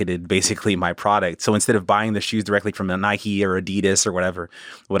gray marketed basically my product. So instead of buying the shoes directly from a Nike or Adidas or whatever,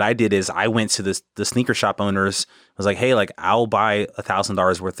 what I did is I went to the sneaker shop owners. I was like, hey, I'll buy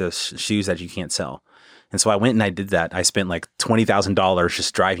 $1,000 worth of shoes that you can't sell. And so I went and I did that. I spent $20,000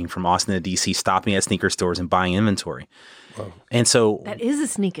 just driving from Austin to DC, stopping at sneaker stores and buying inventory. Wow. And so that is a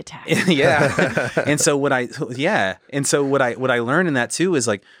sneak attack. Yeah. And so what I learned in that too is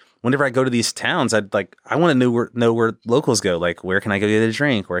whenever I go to these towns, I want to know where locals go. Where can I go get a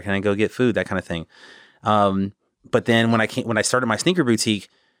drink? Where can I go get food? That kind of thing. But then when I started my sneaker boutique,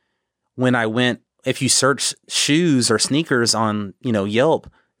 if you search shoes or sneakers on, Yelp,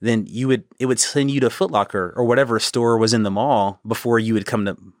 then it would send you to Foot Locker or whatever store was in the mall before you would come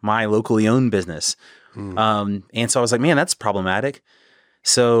to my locally owned business. And so I was like, man, that's problematic.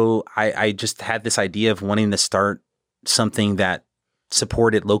 So I just had this idea of wanting to start something that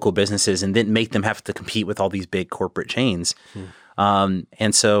supported local businesses and didn't make them have to compete with all these big corporate chains.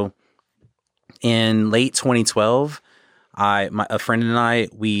 And so in late 2012, a friend and I,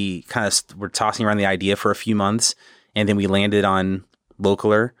 we kind of were tossing around the idea for a few months, and then we landed on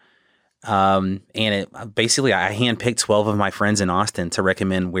Localer. And basically I handpicked 12 of my friends in Austin to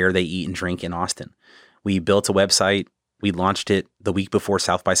recommend where they eat and drink in Austin. We built a website. We launched it the week before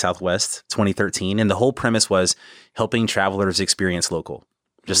South by Southwest 2013. And the whole premise was helping travelers experience local,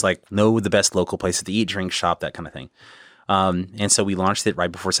 just know the best local places to eat, drink, shop, that kind of thing. And so we launched it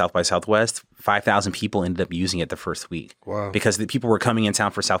right before South by Southwest. 5,000 people ended up using it the first week. Wow. Because the people were coming in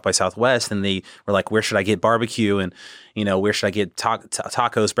town for South by Southwest, and they were like, where should I get barbecue? And, where should I get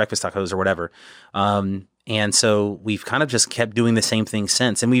tacos, breakfast tacos or whatever? And so we've kind of just kept doing the same thing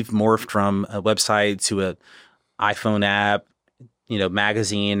since. And we've morphed from a website to a iPhone app,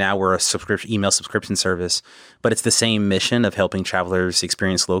 magazine. Now we're a email subscription service, but it's the same mission of helping travelers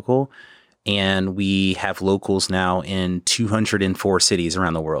experience local. And we have locals now in 204 cities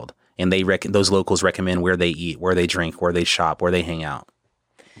around the world. And those locals recommend where they eat, where they drink, where they shop, where they hang out.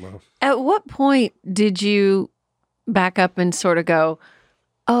 Wow. At what point did you back up and sort of go,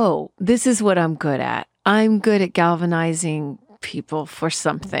 oh, this is what I'm good at. I'm good at galvanizing people for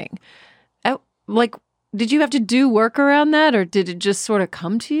something. Did you have to do work around that, or did it just sort of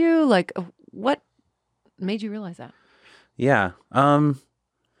come to you? Like, what made you realize that? Yeah. I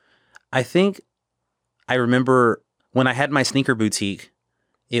think I remember when I had my sneaker boutique,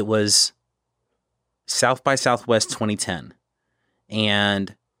 it was South by Southwest 2010.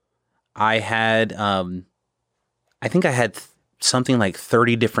 And I had, I think I had something like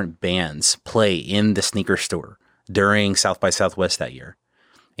 30 different bands play in the sneaker store during South by Southwest that year.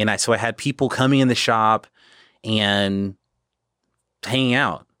 And so I had people coming in the shop and hanging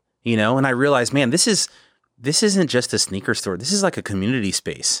out, and I realized, man, this isn't just a sneaker store. This is like a community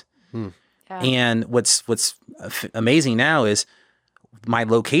space. Yeah. And what's amazing now is my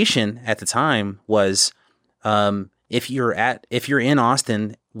location at the time was, if you're in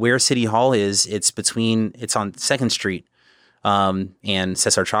Austin, where City Hall is, it's on 2nd Street, and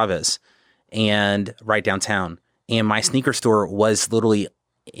Cesar Chavez, and right downtown. And my sneaker store was literally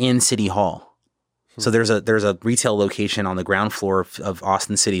in City Hall. So there's a retail location on the ground floor of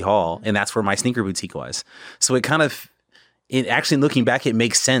Austin City Hall, and that's where my sneaker boutique was. So actually looking back, it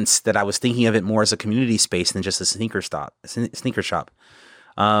makes sense that I was thinking of it more as a community space than just a sneaker shop. So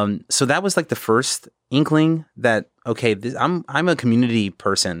that was like the first inkling that, okay, I'm a community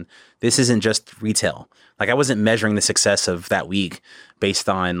person. This isn't just retail. Like, I wasn't measuring the success of that week based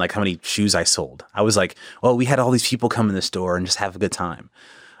on like how many shoes I sold. I was like, well, we had all these people come in the store and just have a good time.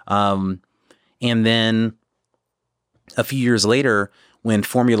 And then a few years later, when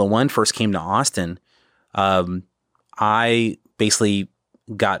Formula One first came to Austin, I basically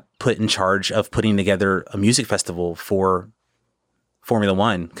got put in charge of putting together a music festival for Formula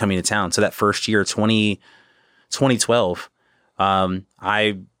One coming to town. So that first year, 2012,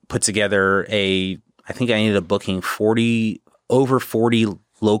 I put together I think I ended up booking over 40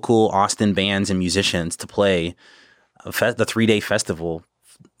 local Austin bands and musicians to play the 3-day festival,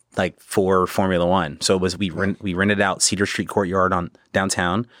 like, for Formula One. So it was, we rented out Cedar Street Courtyard on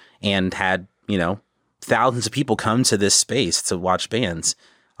downtown and had, thousands of people come to this space to watch bands.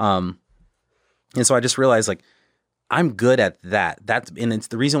 And so I just realized, like, I'm good at that. And it's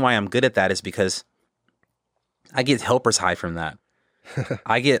the reason why I'm good at that is because I get helper's high from that.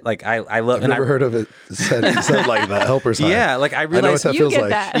 I get like, I love. I've never heard of it said like that. Helper's high. Yeah, like I realize I know what that feels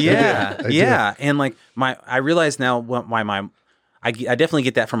like. That. Yeah, I do. yeah, and like I realize now why I definitely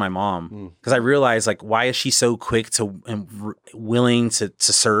get that from my mom, because I realize, like, why is she so quick to and willing to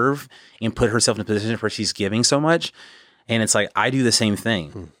serve and put herself in a position where she's giving so much, and it's like I do the same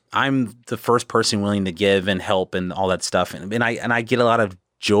thing. I'm the first person willing to give and help and all that stuff, and I get a lot of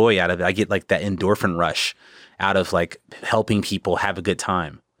joy out of it. I get like that endorphin rush out of like helping people have a good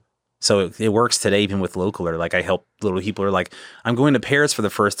time. So it works today even with Localer. Like, I help little people who are like, I'm going to Paris for the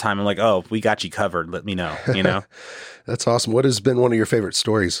first time. I'm like, oh, we got you covered. Let me know, That's awesome. What has been one of your favorite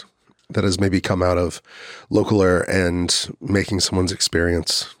stories that has maybe come out of Localer and making someone's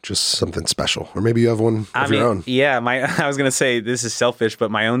experience just something special? Or maybe you have one of your own. Yeah, I was going to say, this is selfish,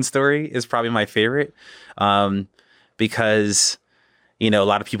 but my own story is probably my favorite, because a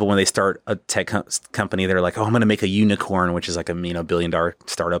lot of people, when they start a tech company, they're like, oh, I'm going to make a unicorn, which is like a $1 billion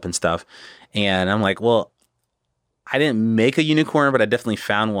startup and stuff. And I'm like, well, I didn't make a unicorn, but I definitely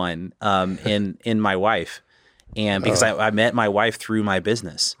found one in my wife. And because I met my wife through my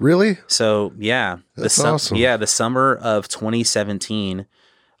business. Really? So yeah, that's awesome. Yeah, the summer of 2017,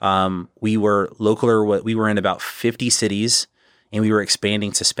 we were Localer. We were in about 50 cities, and we were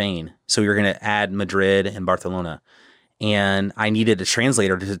expanding to Spain. So we were going to add Madrid and Barcelona. And I needed a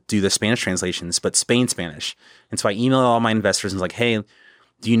translator to do the Spanish translations, but Spain Spanish. And so I emailed all my investors and was like, hey,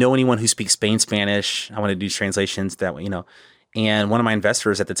 do you know anyone who speaks Spain Spanish? I want to do translations that way, And one of my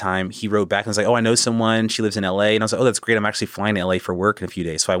investors at the time, he wrote back and was like, oh, I know someone. She lives in LA. And I was like, oh, that's great. I'm actually flying to LA for work in a few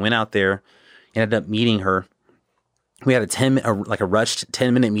days. So I went out there and ended up meeting her. We had a rushed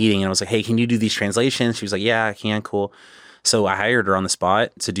 10-minute meeting. And I was like, hey, can you do these translations? She was like, yeah, I can. Cool. So I hired her on the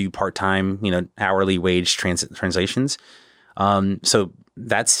spot to do part-time, hourly wage translations. So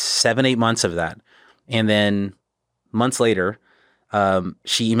that's 7-8 months of that. And then months later,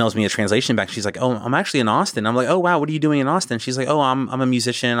 she emails me a translation back. She's like, "Oh, I'm actually in Austin." I'm like, "Oh, wow. What are you doing in Austin?" She's like, "Oh, I'm a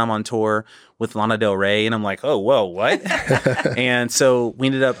musician. I'm on tour with Lana Del Rey." And I'm like, "Oh, whoa, what?" And so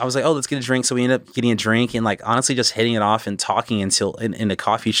I was like, "Oh, let's get a drink." So we ended up getting a drink and like honestly just hitting it off and talking until in a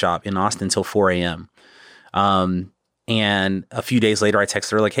coffee shop in Austin until 4 a.m. And a few days later, I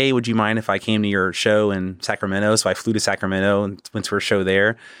texted her like, "Hey, would you mind if I came to your show in Sacramento?" So I flew to Sacramento and went to her show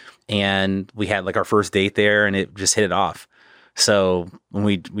there. And we had like our first date there and it just hit it off. So when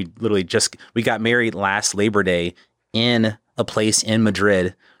we literally we got married last Labor Day in a place in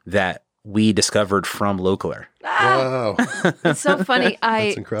Madrid that we discovered from Localer. Wow. It's so funny.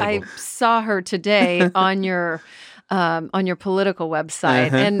 That's incredible. I saw her today on your political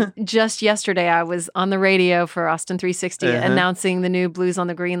website. And just yesterday, I was on the radio for Austin 360 announcing the new Blues on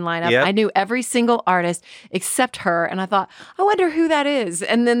the Green lineup. Yep. I knew every single artist except her. And I thought, I wonder who that is.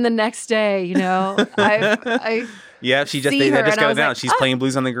 And then the next day, I Yeah, she just see her, just and I got was it out. like, She's playing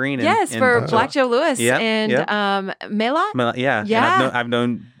Blues on the Green. for Black Joe Lewis and Mela. Yeah. Yeah. And I've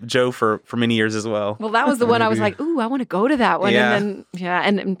known Joe for many years as well. Well, that was the one I was like, ooh, I want to go to that one. Yeah. And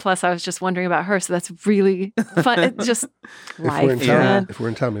then, and plus I was just wondering about her. So that's really fun. It's just life. If we're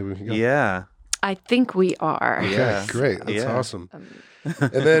in town, maybe we can go. Yeah. I think we are. Okay, Yeah. great. That's Yeah. awesome.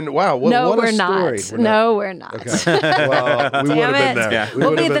 And then, wow, what No, a we're story. not. No, we're not. Okay. Well, we would have been there. Yeah. We We'll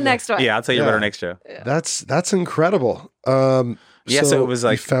would be have at the been next one. Yeah, I'll tell you about our next show. there. That's incredible. Yeah, so it was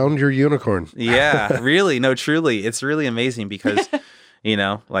like- you found your unicorn. Yeah, really. No, truly. It's really amazing because,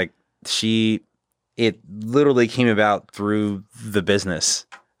 it literally came about through the business.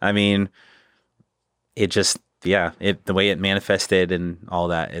 I mean, it just, the way it manifested and all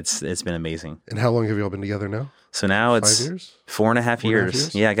that, it's been amazing. And how long have you all been together now? So now 5 it's years? 4.5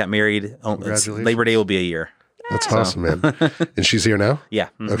 years. Yeah, I got married. Congratulations. Labor Day will be a year. That's awesome, man. And she's here now? Yeah.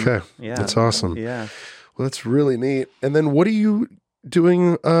 Mhm. Okay. Yeah. That's awesome. Yeah. Well, that's really neat. And then what are you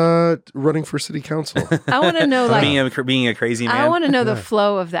doing running for city council? I want to know, like, being a crazy man. I want to know the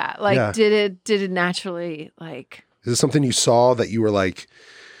flow of that. Like, Yeah. did it naturally, like, Is it something you saw that you were like,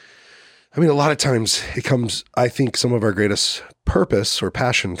 I mean, a lot of times it comes, I think some of our greatest purpose or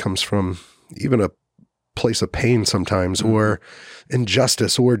passion comes from even a place of pain sometimes, or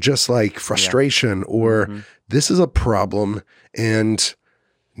injustice, or just like frustration, or this is a problem and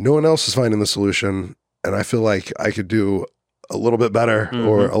no one else is finding the solution. And I feel like I could do a little bit better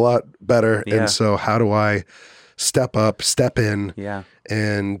or a lot better. Yeah. And so how do I step up, step in? Yeah.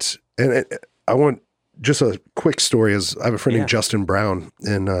 And I want just a quick story is I have a friend named Justin Brown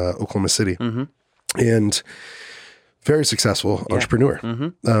in Oklahoma City, and very successful entrepreneur.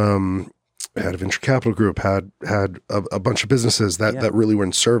 Had a venture capital group, had a bunch of businesses that really were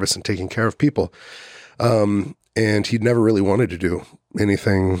in service and taking care of people. And he'd never really wanted to do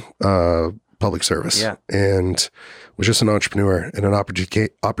anything public service, and was just an entrepreneur. And an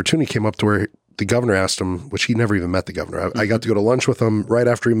opportunity came up to where the governor asked him, which he never even met the governor. I got to go to lunch with him right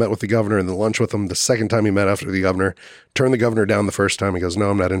after he met with the governor, and then lunch with him the second time he met after the governor. Turned the governor down the first time. He goes, "No,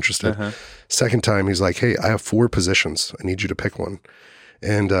 I'm not interested." Second time, he's like, "Hey, I have 4 positions. I need you to pick one."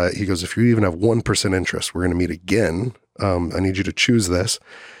 And he goes, "If you even have 1% interest, we're going to meet again. I need you to choose this."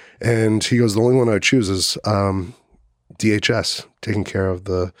 And he goes, "The only one I would choose is DHS, taking care of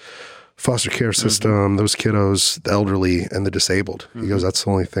the foster care system, those kiddos, the elderly, and the disabled." He goes, "That's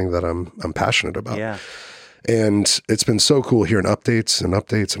the only thing that I'm passionate about." Yeah. And it's been so cool hearing updates and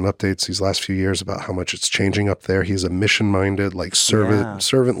updates and updates these last few years about how much it's changing up there. He's a mission-minded, like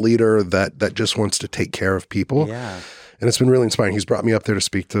servant leader that just wants to take care of people. Yeah. And it's been really inspiring. He's brought me up there to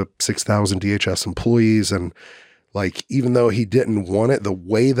speak to 6,000 DHS employees. And like, even though he didn't want it, the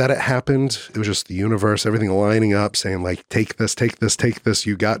way that it happened, it was just the universe, everything lining up, saying like, take this,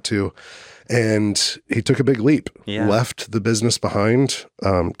 you got to. And he took a big leap, left the business behind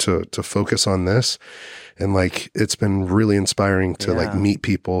to focus on this. And like, it's been really inspiring to like meet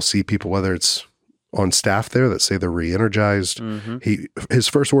people, see people, whether it's on staff there that say they're re-energized. His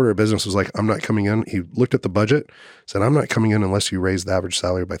first order of business was like, "I'm not coming in." He looked at the budget, said, "I'm not coming in unless you raise the average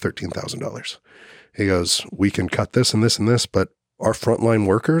salary by $13,000. He goes, "We can cut this and this and this, but our frontline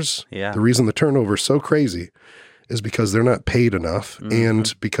workers, the reason the turnover is so crazy is because they're not paid enough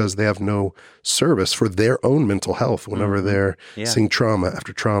and because they have no service for their own mental health whenever they're seeing trauma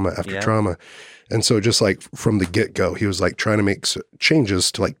after trauma after trauma." And so just like from the get-go, he was like trying to make changes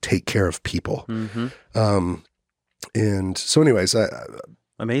to like take care of people. And so anyways,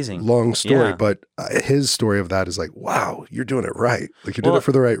 Amazing. Long story, but his story of that is like, wow, you're doing it right. Like you did it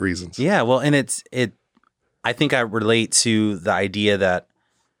for the right reasons. Yeah. Well, and I think I relate to the idea that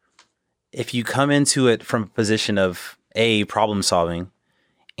if you come into it from a position of A, problem solving,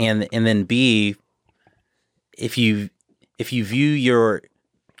 and then B, if you view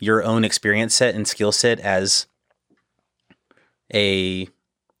your own experience set and skill set as a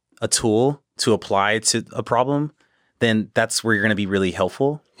tool to apply to a problem, then that's where you're going to be really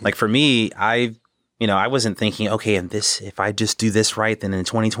helpful. Like for me, I wasn't thinking, okay, and if I just do this right, then in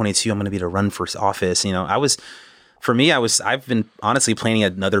 2022, I'm going to be able to run for office. I've been honestly planning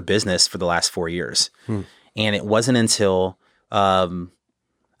another business for the last 4 years. And it wasn't until, I've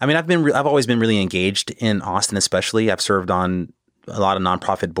always been really engaged in Austin, especially. I've served on a lot of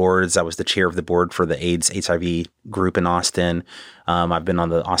nonprofit boards. I was the chair of the board for the AIDS HIV group in Austin. I've been on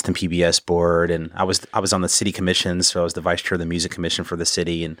the Austin PBS board, and I was on the city commission. So I was the vice chair of the music commission for the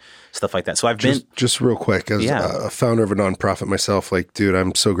city and stuff like that. So I've been just real quick as a founder of a nonprofit myself. Like, dude,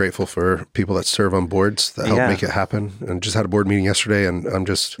 I'm so grateful for people that serve on boards that help make it happen. And just had a board meeting yesterday, and I'm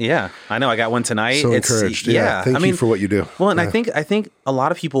just I know I got one tonight. So encouraged. Thank you for what you do. Well, and I think a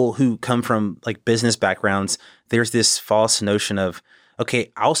lot of people who come from like business backgrounds, there's this false notion of,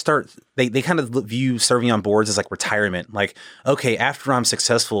 okay, I'll start, they kind of view serving on boards as like retirement. Like, okay, after I'm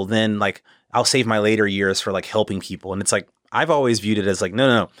successful, then like I'll save my later years for like helping people. And it's like, I've always viewed it as like,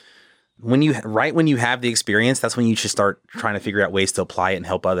 no. When you have the experience, that's when you should start trying to figure out ways to apply it and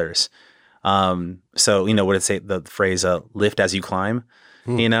help others. So, what did it say, the phrase, lift as you climb,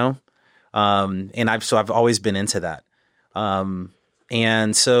 and I've always been into that.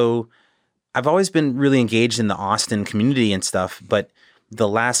 And so I've always been really engaged in the Austin community and stuff, but the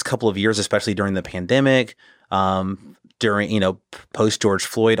last couple of years, especially during the pandemic, during, post George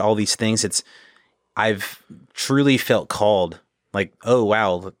Floyd, all these things, I've truly felt called like, oh,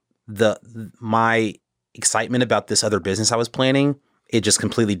 wow, my excitement about this other business I was planning, it just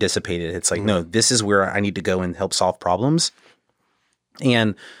completely dissipated. It's like, no, this is where I need to go and help solve problems.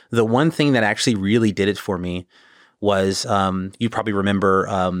 And the one thing that actually really did it for me was, you probably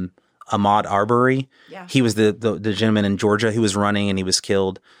remember, Ahmaud Arbery. Yeah. He was the gentleman in Georgia who was running and he was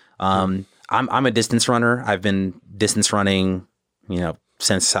killed. I'm a distance runner. I've been distance running,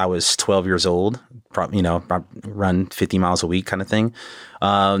 since I was 12 years old. Probably, I run 50 miles a week kind of thing.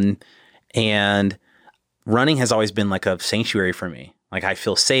 And running has always been like a sanctuary for me. Like I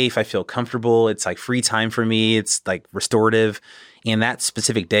feel safe. I feel comfortable. It's like free time for me. It's like restorative. And that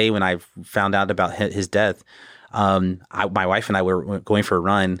specific day when I found out about his death, my wife and I were going for a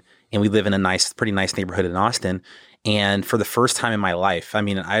run. And we live in a pretty nice neighborhood in Austin. And for the first time in my life,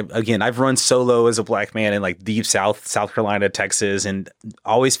 I've run solo as a black man in like deep South Carolina, Texas, and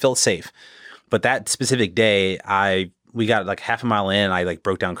always felt safe. But that specific day, we got like half a mile in, I like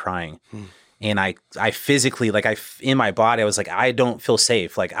broke down crying. And I physically, like in my body, I was like, I don't feel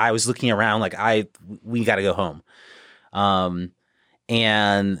safe. Like I was looking around like we got to go home.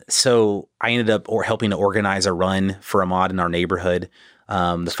 And so I ended up helping to organize a run for Ahmaud in our neighborhood.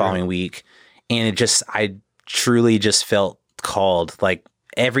 The following week. And I truly just felt called. Like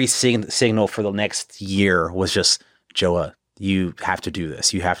every signal for the next year was just, Joa, you have to do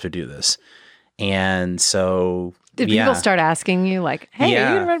this. You have to do this. And so, did people start asking you like, hey, are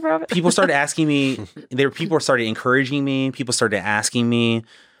you going to run for office? People started asking me. People started encouraging me. People started asking me.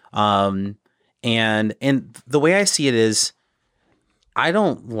 And the way I see it is, I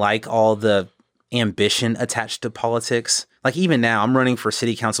don't like all the ambition attached to politics. Like even now I'm running for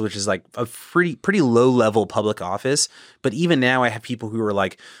city council, which is like a pretty low level public office. But even now I have people who are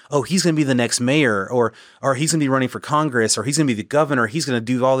like, oh, he's going to be the next mayor or he's going to be running for Congress or he's going to be the governor. He's going to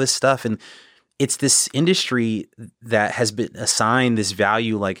do all this stuff. And it's this industry that has been assigned this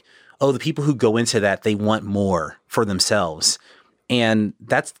value like, oh, the people who go into that, they want more for themselves. And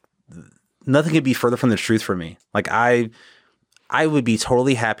that's nothing could be further from the truth for me. Like I would be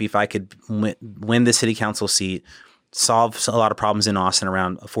totally happy if I could win the city council seat, solve a lot of problems in Austin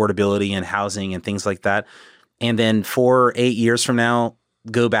around affordability and housing and things like that. And then 4 or 8 years from now,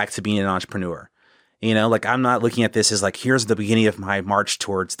 go back to being an entrepreneur. Like I'm not looking at this as like, here's the beginning of my march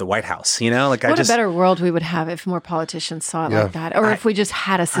towards the White House. Like what a better world we would have if more politicians saw it like that. Or if we just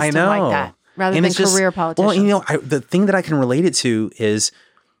had a system like that rather than career politicians. Well, the thing that I can relate it to is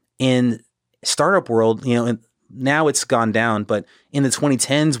in startup world, and now it's gone down, but in the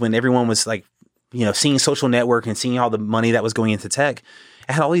 2010s when everyone was like, seeing social network and seeing all the money that was going into tech,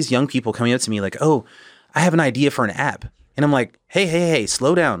 I had all these young people coming up to me like, oh, I have an idea for an app. And I'm like, hey,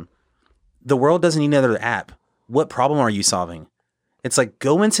 slow down. The world doesn't need another app. What problem are you solving? It's like,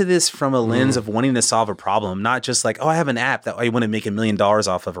 go into this from a lens of wanting to solve a problem, not just like, oh, I have an app that I want to make $1 million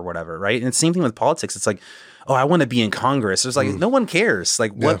off of or whatever, right? And it's the same thing with politics. It's like, oh, I want to be in Congress. It's like, no one cares.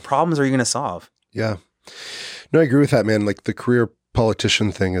 Like, what problems are you going to solve? Yeah. No, I agree with that, man. Like the career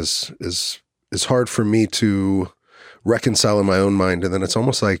politician thing is hard for me to reconcile in my own mind. And then it's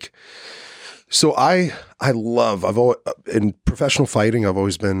almost like, so I've always, in professional fighting, I've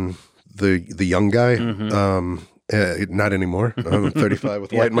always been the young guy. Not anymore. I'm 35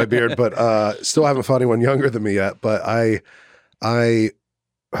 with white in my beard, but still haven't fought anyone younger than me yet. But I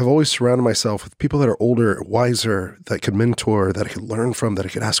have always surrounded myself with people that are older, wiser, that could mentor, that I could learn from, that I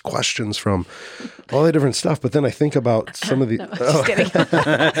could ask questions from, all that different stuff. But then I think about some of the... Just kidding.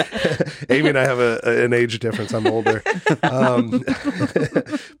 Amy and I have an age difference. I'm older.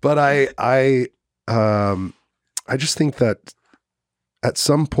 But I just think that at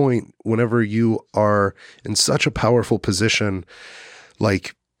some point, whenever you are in such a powerful position,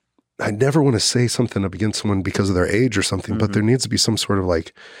 like, I never want to say something up against someone because of their age or something, but there needs to be some sort of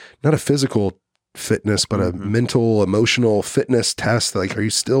like, not a physical fitness, but a mental, emotional fitness test. Like, are you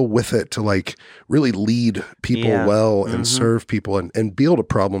still with it to like really lead people well and serve people and be able to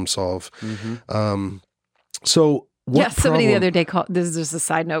problem solve? So somebody the other day called, this is just a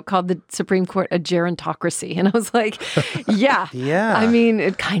side note, called the Supreme Court a gerontocracy. And I was like, yeah. I mean,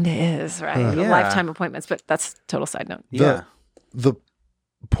 it kind of is, right? Lifetime appointments, but that's total side note. The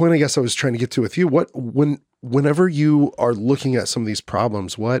point I guess I was trying to get to with you, whenever you are looking at some of these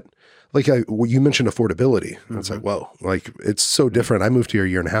problems, you mentioned affordability. And it's like, whoa, like it's so different. I moved here a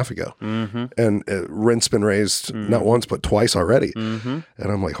year and a half ago and rent's been raised not once, but twice already. And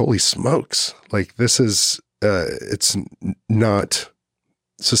I'm like, holy smokes. Like this is, it's not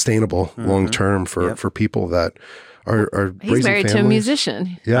sustainable long-term for people that are He's married families. To a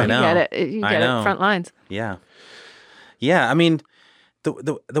musician. Yeah. I know. You get it front lines. Yeah. Yeah. I mean,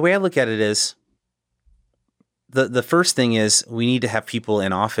 the way I look at it is the first thing is we need to have people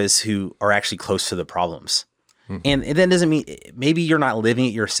in office who are actually close to the problems. And that doesn't mean maybe you're not living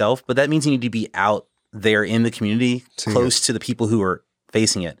it yourself, but that means you need to be out there in the community, close to the people who are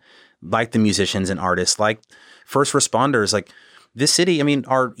facing it, like the musicians and artists, like first responders, like this city. I mean,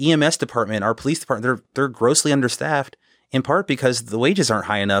 our EMS department, our police department, they're grossly understaffed in part because the wages aren't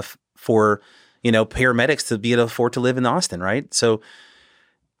high enough for, paramedics to be able to afford to live in Austin. Right. So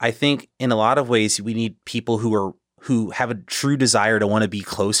I think in a lot of ways, we need people who have a true desire to want to be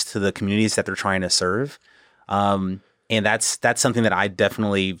close to the communities that they're trying to serve. And that's something that I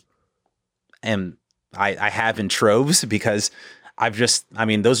definitely I have in troves because those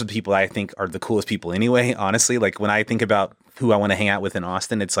are the people I think are the coolest people anyway, honestly. Like when I think about who I want to hang out with in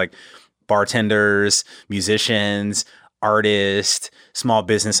Austin, it's like bartenders, musicians, artists, small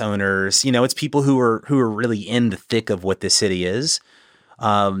business owners, it's people who are really in the thick of what this city is.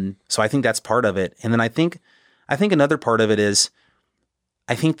 So I think that's part of it. And then I think another part of it is,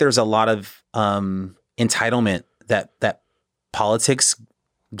 I think there's a lot of, entitlement that politics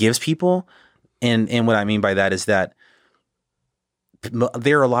gives people. And what I mean by that is that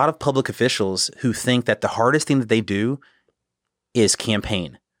there are a lot of public officials who think that the hardest thing that they do is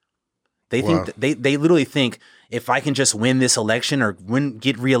campaign. They think they literally think, if I can just win this election or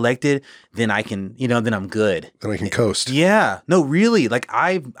get reelected, then I can, then I'm good. Then I can coast. Yeah. No, really. Like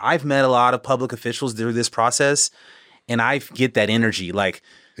I've met a lot of public officials through this process, and I get that energy. Like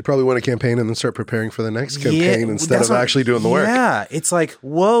they probably win a campaign and then start preparing for the next campaign instead of actually doing the work. Yeah. It's like,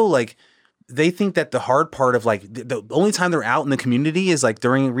 whoa, like they think that the hard part of like the only time they're out in the community is like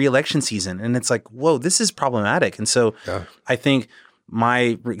during reelection season. And it's like, whoa, this is problematic. And so I think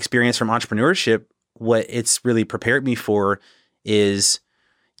my experience from entrepreneurship, what it's really prepared me for is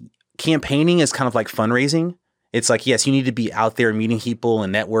campaigning is kind of like fundraising. It's like, yes, you need to be out there meeting people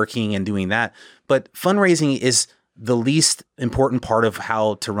and networking and doing that. But fundraising is the least important part of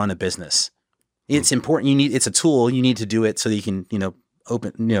how to run a business. It's important. It's a tool. You need to do it so that you can,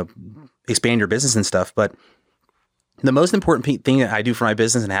 expand your business and stuff. But the most important thing that I do for my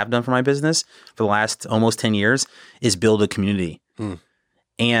business and have done for my business for the last almost 10 years is build a community.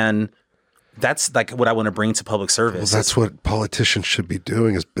 And that's like what I want to bring to public service. Well, that's what politicians should be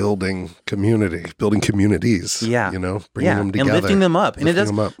doing, is building communities. Yeah. Bringing them together. And lifting them up.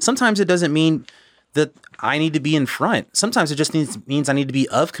 Sometimes it doesn't mean that I need to be in front. Sometimes it just means I need to be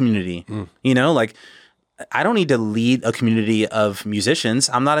of community. Like I don't need to lead a community of musicians.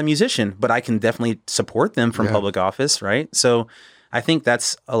 I'm not a musician, but I can definitely support them from public office. Right. So I think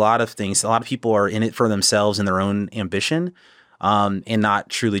that's a lot of things. A lot of people are in it for themselves and their own ambition. And not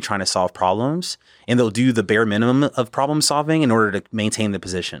truly trying to solve problems. And they'll do the bare minimum of problem solving in order to maintain the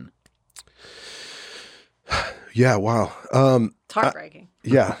position. Yeah. Wow. It's heartbreaking.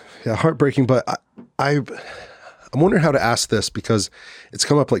 Heartbreaking. But I'm wondering how to ask this because it's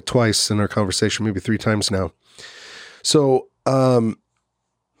come up like twice in our conversation, maybe 3 times now. So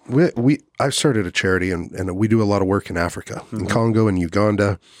I've started a charity and we do a lot of work in Africa, in Congo and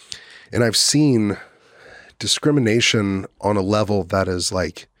Uganda. And I've seen discrimination on a level that is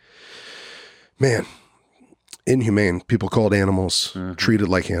like, man, inhumane. People called animals, treated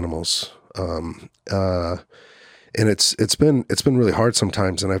like animals. And it's been really hard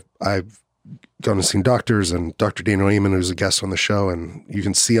sometimes. And I've gone and seen doctors, and Dr. Daniel Amen, who's a guest on the show, and you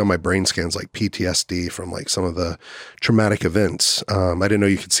can see on my brain scans like PTSD from like some of the traumatic events. I didn't know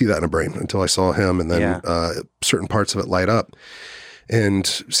you could see that in a brain until I saw him, and then certain parts of it light up. And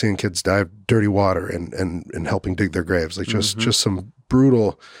seeing kids die of dirty water and helping dig their graves, like just some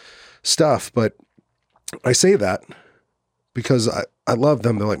brutal stuff. But I say that because I love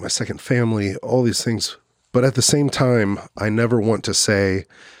them. They're like my second family, all these things. But at the same time, I never want to say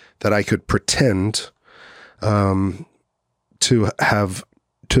that I could pretend to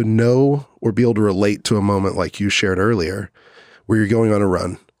know or be able to relate to a moment like you shared earlier, where you're going on a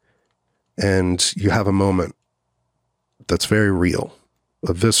run and you have a moment that's very real,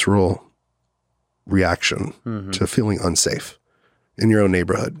 a visceral reaction to feeling unsafe in your own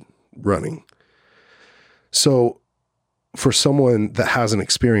neighborhood running. So for someone that hasn't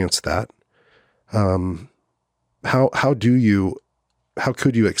experienced that, how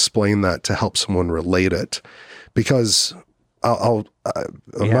could you explain that to help someone relate it? Because I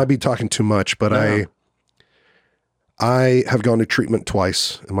might be talking too much, but I have gone to treatment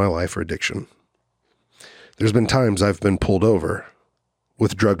twice in my life for addiction. There's been times I've been pulled over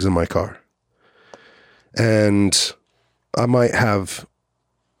with drugs in my car, and I might have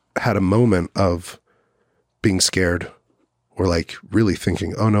had a moment of being scared or like really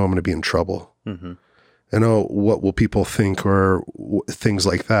thinking, oh no, I'm going to be in trouble. And oh, what will people think, or things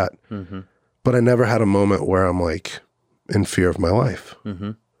like that. But I never had a moment where I'm like in fear of my life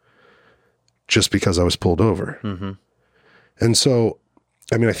just because I was pulled over. And so,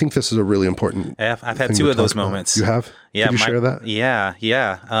 I mean, I think this is a really important I've had two of those moments. You have? Yeah. Could you share that? Yeah.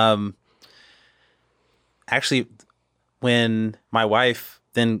 Actually, when my wife,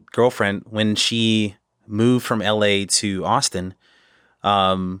 then girlfriend, when she moved from LA to Austin,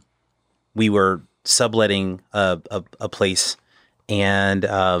 we were subletting a place, and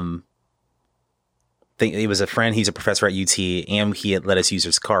it was a friend. He's a professor at UT, and he had let us use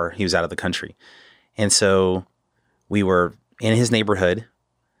his car. He was out of the country, and so we were in his neighborhood,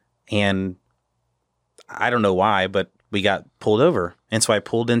 and I don't know why, but we got pulled over, and so I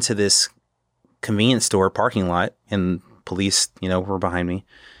pulled into this convenience store parking lot, and police, were behind me,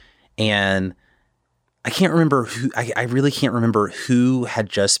 and I can't remember who. I really can't remember who had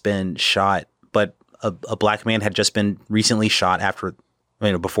just been shot. But a black man had just been recently shot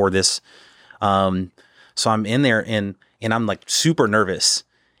before this. So I'm in there and I'm like super nervous.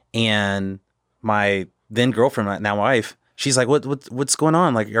 And my then girlfriend, now wife, she's like, what's going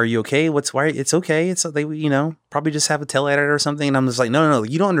on? Like, are you okay? Why? It's okay. It's they, probably just have a tail at it or something. And I'm just like, no,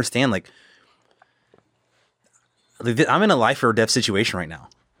 you don't understand. Like, I'm in a life or death situation right now.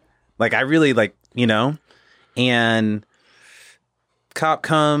 Like, I really and cop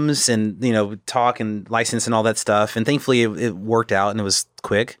comes and, talk and license and all that stuff. And thankfully it worked out and it was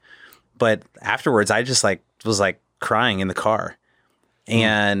quick. But afterwards, I just was crying in the car.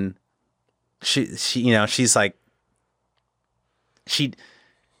 And she's like, she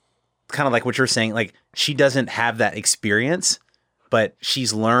kind of like what you're saying, like she doesn't have that experience, but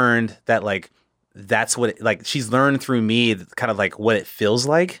she's learned that that's what she's learned through me kind of what it feels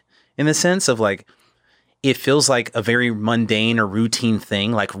like, in the sense of it feels like a very mundane or routine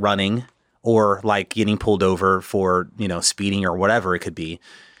thing, like running or getting pulled over for, speeding or whatever it could be.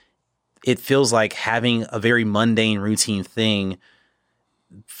 It feels like having a very mundane routine thing,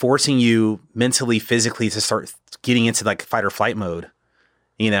 forcing you mentally, physically to start getting into fight or flight mode.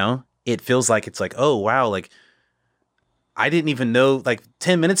 It feels like it's oh, wow. I didn't even know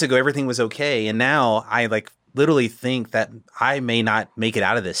 10 minutes ago, everything was okay. And now I literally think that I may not make it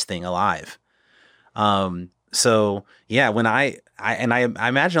out of this thing alive. So yeah, when I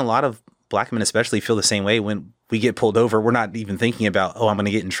imagine a lot of black men especially feel the same way when we get pulled over. We're not even thinking about, oh, I'm going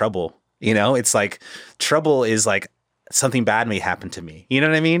to get in trouble. It's trouble is something bad may happen to me. You know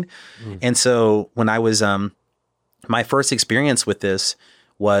what I mean? And so when I was, my first experience with this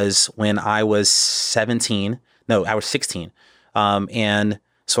was when I was 16. And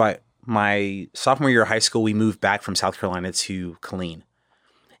so my sophomore year of high school, we moved back from South Carolina to Killeen.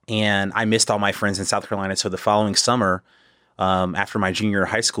 And I missed all my friends in South Carolina. So the following summer, after my junior year of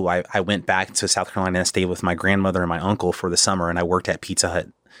high school, I went back to South Carolina and stayed with my grandmother and my uncle for the summer. And I worked at Pizza Hut,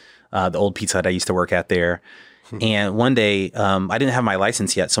 the old Pizza Hut I used to work at there. And one day, I didn't have my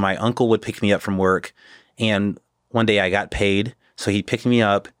license yet. So my uncle would pick me up from work. And one day I got paid. So he picked me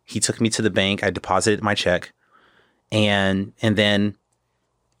up. He took me to the bank. I deposited my check. And then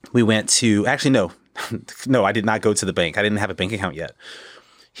we went to, actually, no, I did not go to the bank. I didn't have a bank account yet.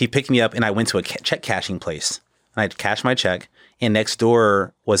 He picked me up and I went to a check cashing place. And I cashed my check, and next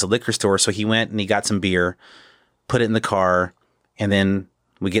door was a liquor store. So he went and he got some beer, put it in the car, and then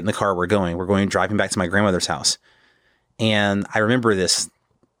we get in the car. We're driving back to my grandmother's house. And I remember this.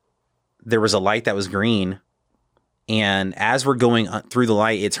 There was a light that was green, and as we're going through the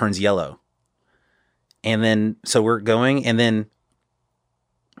light, it turns yellow. And then, so we're going, and then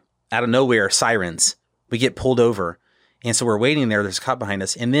out of nowhere, sirens. We get pulled over. And so we're waiting there. There's a cop behind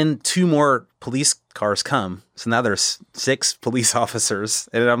us. And then 2 more police cars come. So now there's 6 police officers.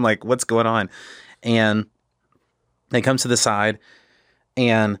 And I'm like, what's going on? And they come to the side,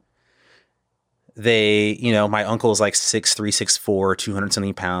 and they, my uncle's like 6'3", 6'4", 200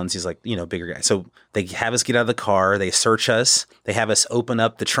 something pounds. He's like, bigger guy. So they have us get out of the car. They search us. They have us open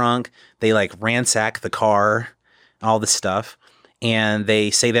up the trunk. They like ransack the car, all this stuff. And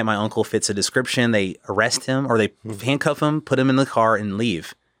they say that my uncle fits a description. They arrest him, or they handcuff him, put him in the car, and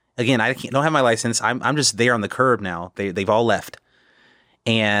leave. Again, I don't have my license. I'm just there on the curb now. They've all left,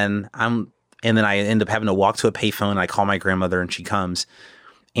 and then I end up having to walk to a payphone. I call my grandmother, and she comes.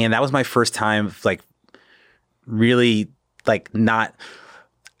 And that was my first time, like, really, like, not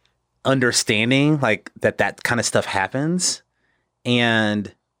understanding, like, that kind of stuff happens.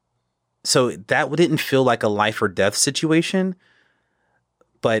 And so that didn't feel like a life or death situation.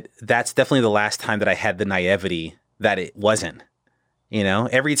 But that's definitely the last time that I had the naivety that it wasn't.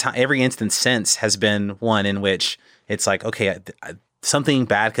 Every instance since has been one in which it's like, okay, something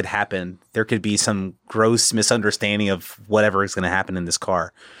bad could happen. There could be some gross misunderstanding of whatever is going to happen in this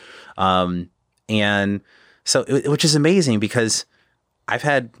car. And so, which is amazing because I've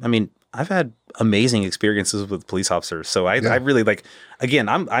had amazing experiences with police officers. So I really like, again,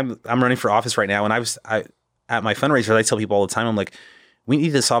 I'm running for office right now. And I at my fundraiser, I tell people all the time, I'm like, we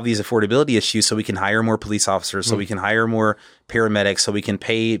need to solve these affordability issues so we can hire more police officers, so we can hire more paramedics, so we can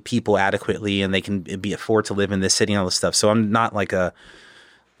pay people adequately and they can afford to live in this city and all this stuff. So I'm not like a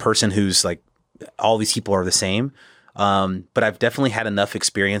person who's like, all these people are the same. But I've definitely had enough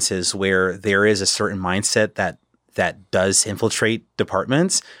experiences where there is a certain mindset that does infiltrate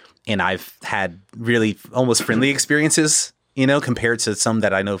departments. And I've had really almost friendly experiences, compared to some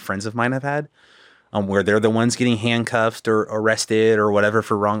that I know friends of mine have had. Where they're the ones getting handcuffed or arrested or whatever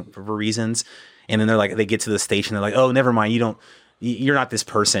for reasons. And then they get to the station. They're like, oh, never mind. You're not this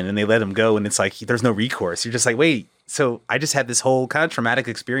person. And they let them go. And it's like, there's no recourse. You're just like, wait, so I just had this whole kind of traumatic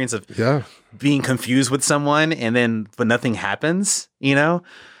experience of being confused with someone but nothing happens,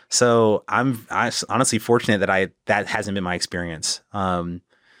 So I'm honestly fortunate that hasn't been my experience.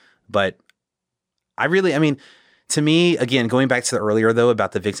 But to me, again, going back to the earlier though,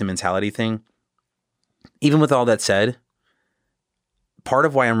 about the victim mentality thing, even with all that said, part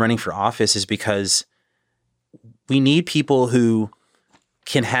of why I'm running for office is because we need people who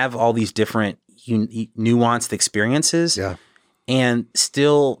can have all these different nuanced experiences and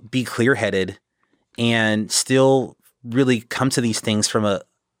still be clear-headed and still really come to these things from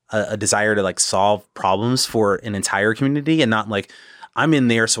a desire to like solve problems for an entire community and not like, I'm in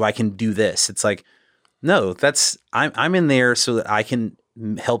there so I can do this. It's like, no, I'm in there so that I can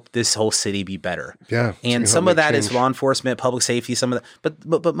help this whole city be better. Yeah. And some of that is law enforcement, public safety, some of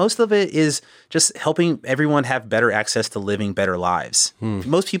that, but most of it is just helping everyone have better access to living better lives.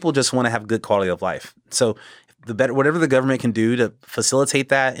 Most people just want to have good quality of life. So whatever the government can do to facilitate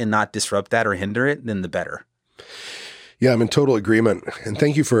that and not disrupt that or hinder it, then the better. Yeah, I'm in total agreement. And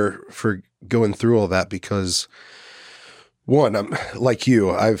thank you for going through all that because one, I'm like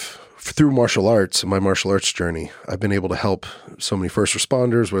you, through martial arts, my martial arts journey, I've been able to help so many first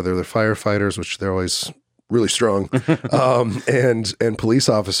responders, whether they're firefighters, which they're always really strong, and police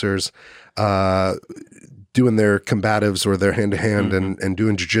officers doing their combatives or their hand-to-hand and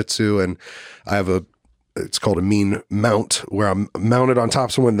doing jiu-jitsu. And I have it's called a mean mount where I'm mounted on top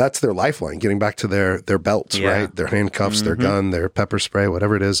of someone. That's their lifeline, getting back to their belts, right? Their handcuffs, their gun, their pepper spray,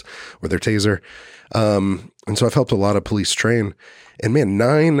 whatever it is, or their taser. And so I've helped a lot of police train. And man,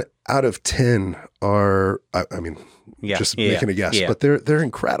 9 out of 10 are, making a guess, but they're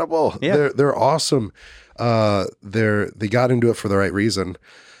incredible. Yeah. They're awesome. They got into it for the right reason.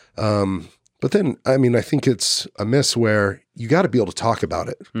 But then, I think it's a miss where you got to be able to talk about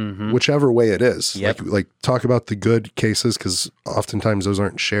it, whichever way it is. Yep. Like talk about the good cases, because oftentimes those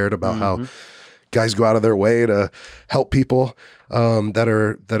aren't shared about how guys go out of their way to help people that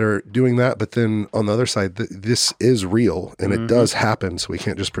are doing that. But then on the other side, this is real and it does happen. So we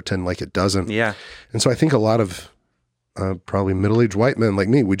can't just pretend like it doesn't. Yeah. And so I think a lot of probably middle-aged white men like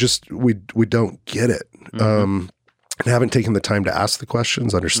me. We don't get it. And haven't taken the time to ask the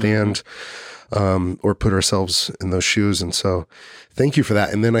questions, understand, or put ourselves in those shoes. And so thank you for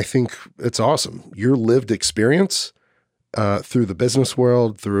that. And then I think it's awesome. Your lived experience through the business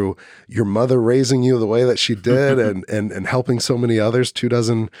world, through your mother raising you the way that she did and helping so many others,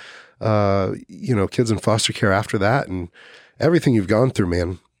 24 kids in foster care after that, and everything you've gone through,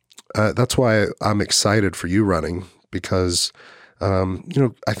 man. That's why I'm excited for you running, because,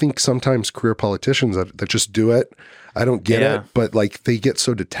 I think sometimes career politicians that just do it, I don't get it, but like they get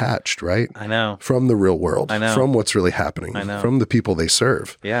so detached, right? I know. From the real world, I know. From what's really happening, I know. From the people they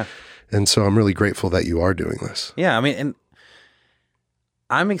serve. Yeah. And so I'm really grateful that you are doing this. Yeah. I mean, and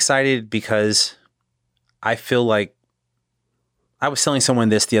I'm excited because I feel like I was telling someone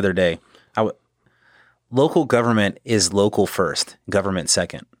this the other day. Local government is local first, government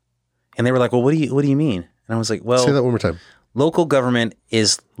second. And they were like, well, what do you mean? And I was like, well, say that one more time. Local government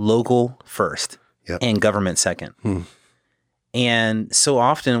is local first and government second. And so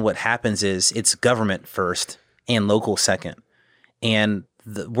often what happens is it's government first and local second. And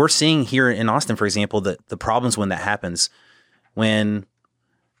we're seeing here in Austin, for example, that the problems when that happens,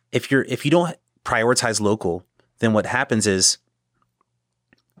 if you don't prioritize local, then what happens is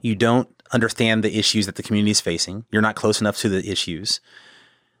you don't understand the issues that the community is facing. You're not close enough to the issues.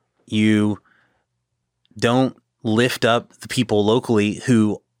 You don't lift up the people locally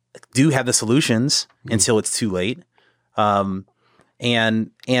who do have the solutions until it's too late.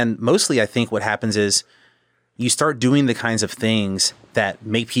 And mostly I think what happens is you start doing the kinds of things that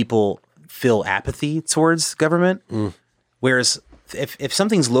make people feel apathy towards government. Whereas if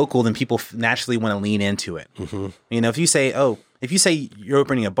something's local, then people naturally want to lean into it. If you say you're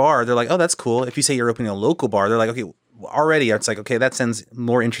opening a bar, they're like, oh, that's cool. If you say you're opening a local bar, they're like, okay, already it's like, okay, that sounds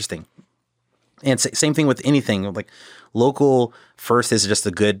more interesting. And same thing with anything, like local first is just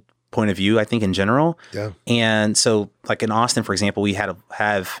a good point of view, I think, in general. Yeah. And so like in Austin, for example, we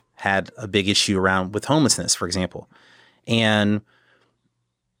have had a big issue around with homelessness, for example. And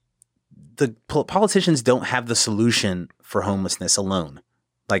the politicians don't have the solution for homelessness alone.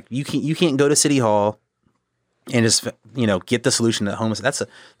 Like you can't go to City Hall and just, get the solution to homelessness.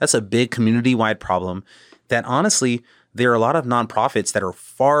 That's a big community-wide problem that honestly, there are a lot of nonprofits that are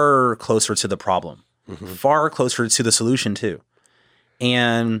far closer to the problem, far closer to the solution too.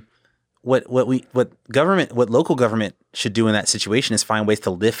 And what local government should do in that situation is find ways to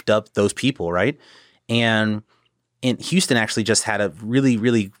lift up those people, right? And Houston actually just had a really,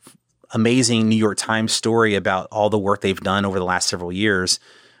 really amazing New York Times story about all the work they've done over the last several years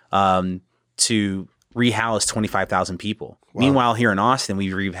to rehouse 25,000 people. Wow. Meanwhile, here in Austin,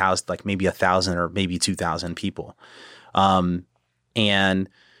 we've rehoused like maybe 1,000 or maybe 2,000 people. And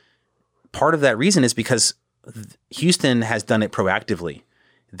part of that reason is because Houston has done it proactively.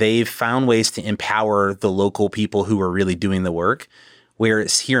 They've found ways to empower the local people who are really doing the work.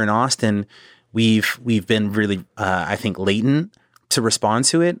 Whereas here in Austin, we've been really, I think, latent to respond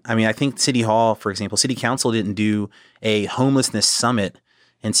to it. I mean, I think City Hall, for example, City Council didn't do a homelessness summit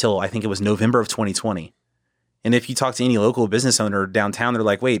until I think it was November of 2020. And if you talk to any local business owner downtown, they're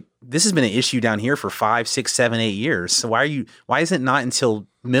like, wait, this has been an issue down here for 5, 6, 7, 8 years. So why is it not until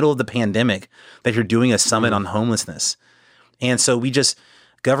middle of the pandemic that you're doing a summit on homelessness? And so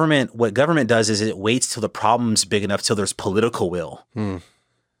what government does is it waits till the problem's big enough till there's political will. The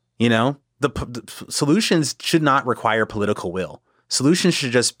solutions should not require political will. Solutions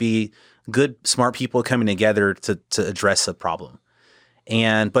should just be good, smart people coming together to address a problem.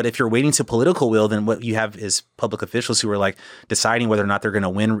 But if you're waiting to political will, then what you have is public officials who are like deciding whether or not they're going to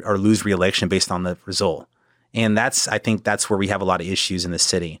win or lose re-election based on the result. And I think that's where we have a lot of issues in the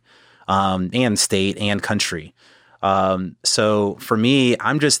city, and state and country. So for me,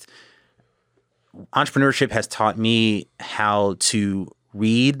 entrepreneurship has taught me how to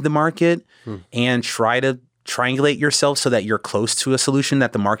read the market and try to triangulate yourself so that you're close to a solution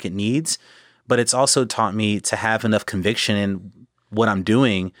that the market needs. But it's also taught me to have enough conviction in what I'm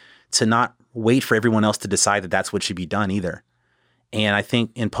doing to not wait for everyone else to decide that that's what should be done either. And I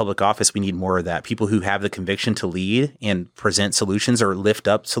think in public office, we need more of that. People who have the conviction to lead and present solutions or lift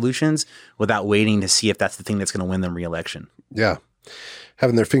up solutions without waiting to see if that's the thing that's going to win them re-election. Yeah.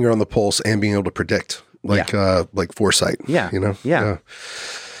 Having their finger on the pulse and being able to predict like foresight. Yeah. Yeah.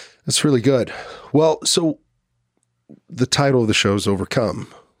 That's really good. Well, so the title of the show is Overcome.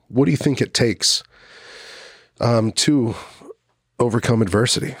 What do you think it takes to overcome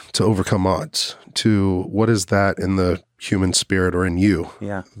adversity, to overcome odds, what is that in the human spirit or in you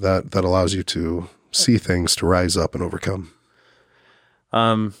that allows you to see things, to rise up and overcome?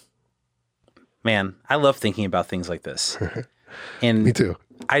 Man, I love thinking about things like this. And Me too.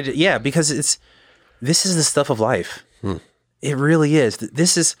 Because this is the stuff of life. It really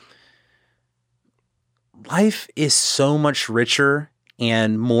is. Life is so much richer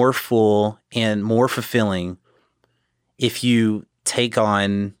and more full and more fulfilling if you take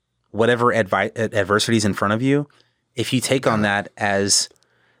on whatever adversities in front of you. If you take on that as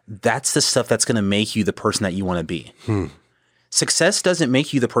that's the stuff that's going to make you the person that you want to be. Success doesn't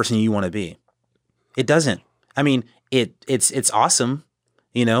make you the person you want to be. It doesn't. I mean, it's awesome,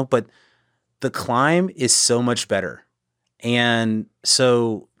 but the climb is so much better. And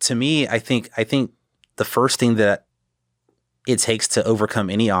so to me, I think the first thing that it takes to overcome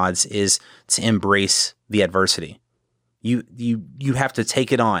any odds is to embrace the adversity. You have to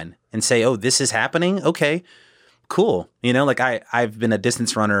take it on and say, oh, this is happening. Okay, cool. I've been a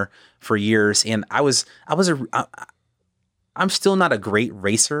distance runner for years, and I'm still not a great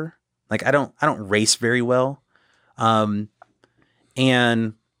racer. Like I don't race very well. But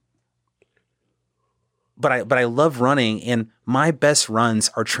I love running, and my best runs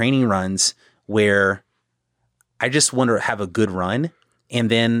are training runs where I just want to have a good run, and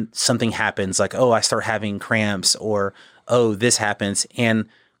then something happens, like, oh, I start having cramps, or oh, this happens, and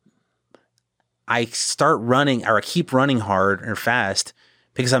I start running, or I keep running hard or fast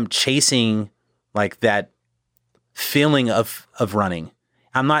because I'm chasing like that feeling of running.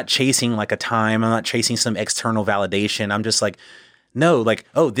 I'm not chasing like a time. I'm not chasing some external validation. I'm just like, no, like,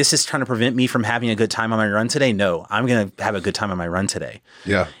 oh, this is trying to prevent me from having a good time on my run today. No, I'm going to have a good time on my run today.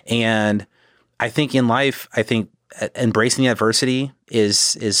 Yeah. And I think in life, embracing the adversity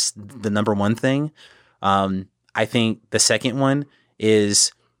is the number one thing. I think the second one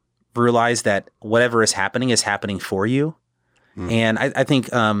is realize that whatever is happening for you. And I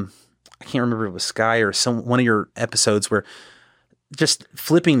think, I can't remember if it was Sky or one of your episodes where just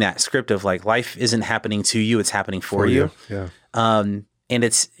flipping that script of like, life isn't happening to you, it's happening for you. Yeah. And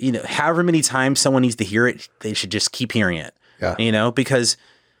it's, however many times someone needs to hear it, they should just keep hearing it. Yeah. Because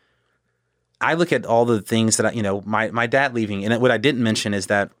I look at all the things that my dad leaving, and what I didn't mention is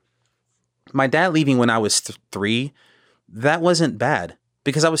that my dad leaving when I was 3, that wasn't bad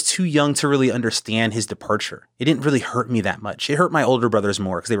because I was too young to really understand his departure. It didn't really hurt me that much. It hurt my older brothers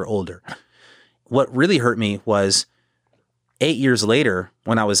more because they were older. What really hurt me was 8 years later,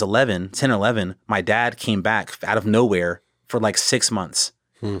 when I was 10, 11, my dad came back out of nowhere for like 6 months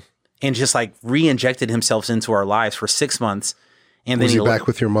and just like re-injected himself into our lives for 6 months. And then was he back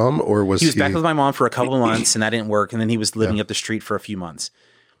with your mom, or was he? He was back with my mom for a couple of months, and that didn't work. And then he was living up the street for a few months,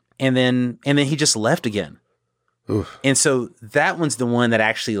 and then he just left again. Oof. And so that one's the one that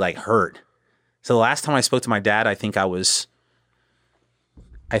actually like hurt. So the last time I spoke to my dad, I think it was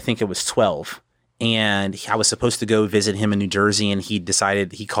 12. And I was supposed to go visit him in New Jersey, and he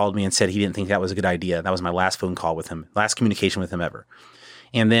called me and said he didn't think that was a good idea. That was my last phone call with him, last communication with him ever.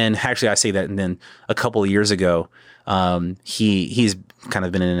 And then actually I say that, and then a couple of years ago, he's kind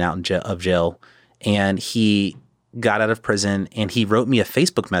of been in and out of jail, and he got out of prison, and he wrote me a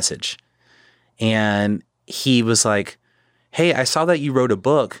Facebook message, and he was like, "Hey, I saw that you wrote a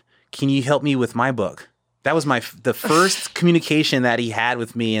book. Can you help me with my book?" That was the first communication that he had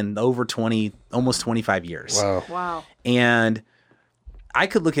with me in over almost 25 years. Wow. And I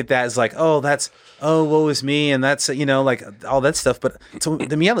could look at that as like, woe is me. And that's, like all that stuff. But so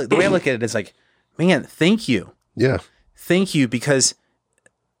the way I look at it is like, man, thank you. Yeah. Thank you. Because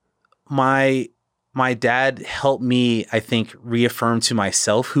my dad helped me, I think, reaffirm to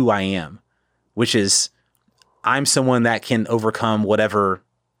myself who I am, which is I'm someone that can overcome whatever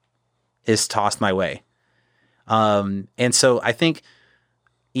is tossed my way. And so I think,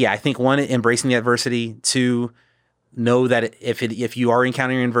 one, embracing the adversity, 2, know that if you are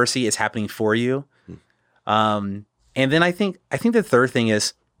encountering adversity, it's happening for you. And then I think the third thing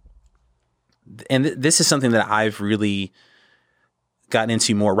is, and this is something that I've really gotten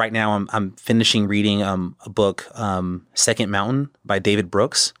into more right now. I'm finishing reading, a book, Second Mountain by David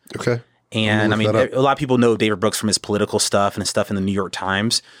Brooks. Okay. And I mean, a lot of people know David Brooks from his political stuff and his stuff in the New York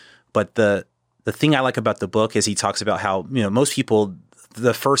Times, but the thing I like about the book is he talks about how, most people,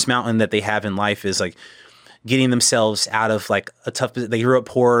 the first mountain that they have in life is like getting themselves out of like they grew up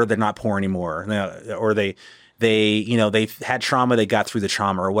poor, they're not poor anymore. Or they've had trauma, they got through the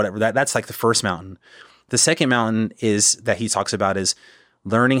trauma or whatever. That's like the first mountain. The second mountain that he talks about is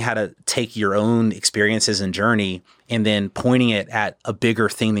learning how to take your own experiences and journey and then pointing it at a bigger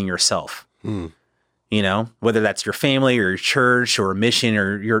thing than yourself. Whether that's your family or your church or a mission,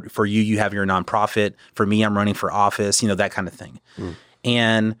 or for you have your nonprofit. For me, I'm running for office, that kind of thing.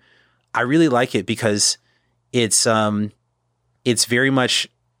 And I really like it because it's very much,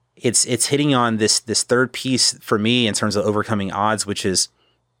 it's hitting on this third piece for me in terms of overcoming odds, which is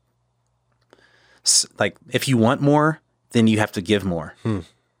like, if you want more, then you have to give more.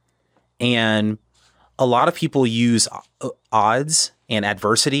 And a lot of people use odds and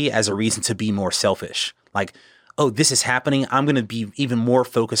adversity as a reason to be more selfish. Like, oh, this is happening, I'm going to be even more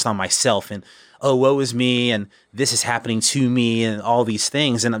focused on myself, and oh, woe is me, and this is happening to me, and all these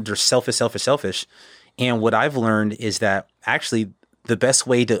things, and I'm just selfish. And what I've learned is that actually the best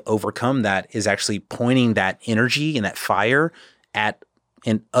way to overcome that is actually pointing that energy and that fire at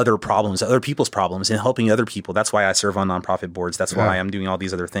other problems, other people's problems, and helping other people. That's why I serve on nonprofit boards. That's why I'm doing all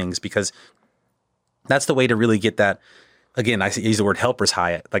these other things, because that's the way to really get that. Again, I use the word helper's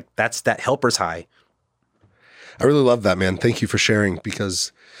high. Like, that's that helper's high. I really love that, man. Thank you for sharing,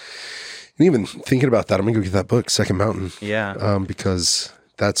 because and even thinking about that, I'm going to go get that book, Second Mountain. Yeah. Because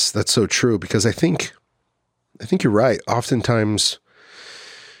that's so true, because I think you're right. Oftentimes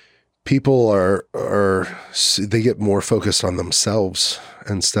people they get more focused on themselves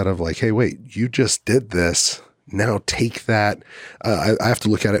instead of like, hey, wait, you just did this. Now take that. I have to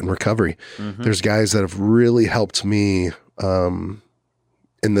look at it in recovery. There's guys that have really helped me in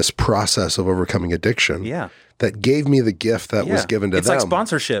this process of overcoming addiction. Yeah. That gave me the gift that was given to them. It's like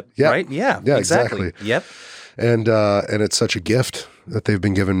sponsorship, right? Yeah, exactly. Yep. And it's such a gift that they've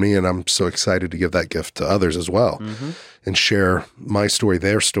been giving me, and I'm so excited to give that gift to others as well, and share my story,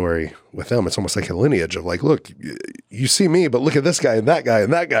 their story with them. It's almost like a lineage of like, look, you see me, but look at this guy and that guy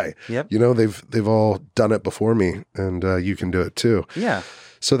and that guy. Yep. You know, they've all done it before me, and you can do it too. Yeah.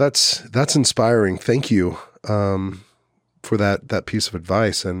 So that's inspiring. Thank you for that piece of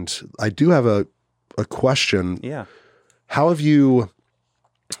advice. And I do have a question. Yeah. How have you,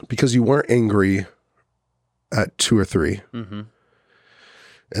 because you weren't angry at 2 or 3,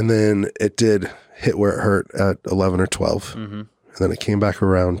 and then it did hit where it hurt at 11 or 12, and then it came back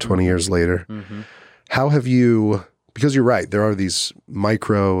around 20 years later. How have you, because you're right, there are these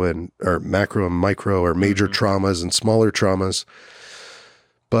macro and micro or major traumas and smaller traumas,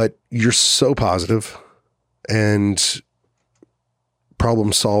 but you're so positive and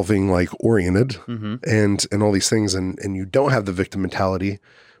problem solving, like oriented, and all these things, and you don't have the victim mentality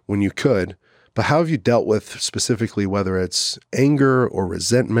when you could. But how have you dealt with specifically, whether it's anger or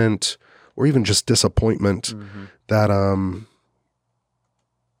resentment or even just disappointment that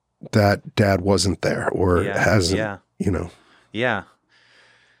that dad wasn't there or hasn't, you know? Yeah.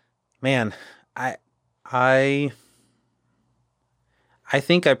 Man, I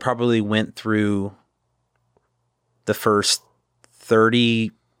think I probably went through the first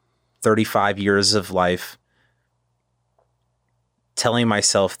 30, 35 years of life telling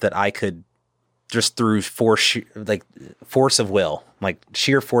myself that I could, just through force of will, like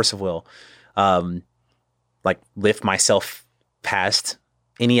sheer force of will, like lift myself past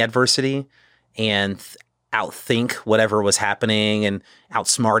any adversity and outthink whatever was happening and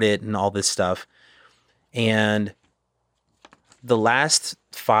outsmart it and all this stuff. And the last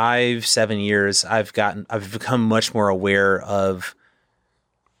 5-7 years, I've become much more aware of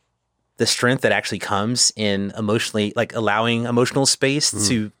the strength that actually comes in emotionally, like allowing emotional space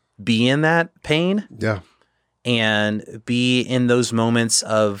to be in that pain. Yeah. And be in those moments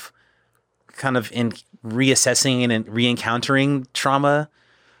of kind of in reassessing and re-encountering trauma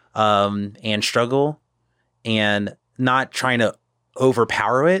and struggle, and not trying to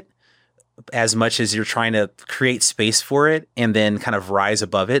overpower it as much as you're trying to create space for it and then kind of rise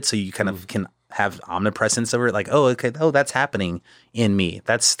above it. So you kind of can have omnipresence over it. Like, oh, okay. Oh, that's happening in me.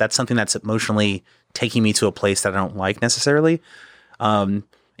 That's something that's emotionally taking me to a place that I don't like necessarily.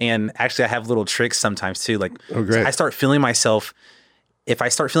 And actually I have little tricks sometimes too. Like, oh, great. If I start feeling myself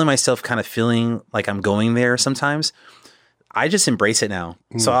kind of feeling like I'm going there sometimes, I just embrace it now.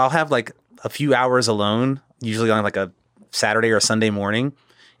 So I'll have like a few hours alone, usually on like a Saturday or a Sunday morning,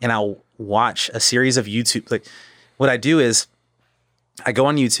 and I'll watch a series of YouTube. Like, what I do is I go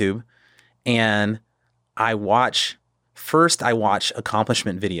on YouTube and I watch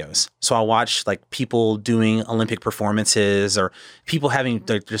accomplishment videos. So I'll watch like people doing Olympic performances or people having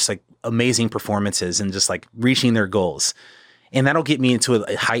just like amazing performances and just like reaching their goals. And that'll get me into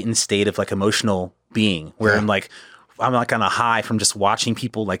a heightened state of like emotional being where I'm like on a high from just watching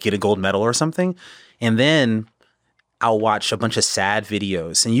people like get a gold medal or something. And then I'll watch a bunch of sad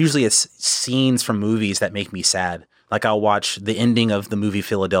videos, and usually it's scenes from movies that make me sad. Like I'll watch the ending of the movie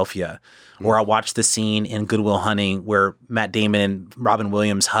Philadelphia, or I'll watch the scene in Good Will Hunting where Matt Damon and Robin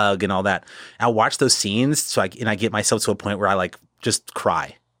Williams hug and all that. I'll watch those scenes and I get myself to a point where I like just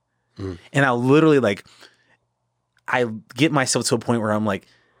cry. And I'll literally I get myself to a point where I'm like,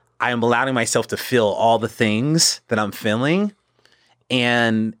 I am allowing myself to feel all the things that I'm feeling.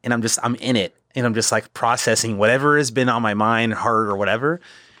 and I'm in it, and I'm just like processing whatever has been on my mind, heart, or whatever,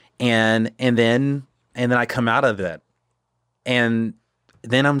 and then I come out of it, and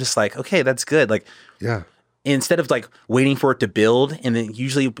then I'm just like, okay, that's good. Like, yeah. Instead of like waiting for it to build, and then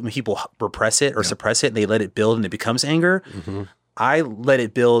usually when people repress it or suppress it, they let it build and it becomes anger. Mm-hmm. I let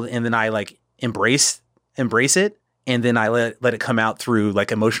it build, and then I like embrace it, and then I let it come out through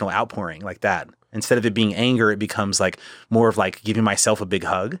like emotional outpouring like that. Instead of it being anger, it becomes like more of like giving myself a big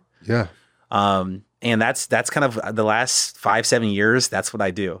hug. Yeah. And that's kind of the last 5-7 years. That's what I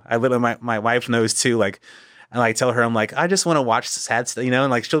do. I literally, my wife knows too. Like, and I tell her, I'm like, I just want to watch sad stuff, you know,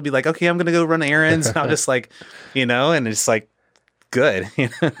 and like, she'll be like, okay, I'm going to go run errands. And I'll just like, you know, and it's like good.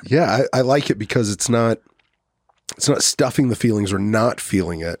 Yeah. I like it because it's not stuffing the feelings or not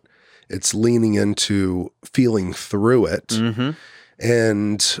feeling it. It's leaning into feeling through it. Mm-hmm.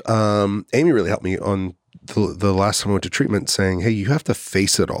 And Amy really helped me on the last time I went to treatment, saying, hey, you have to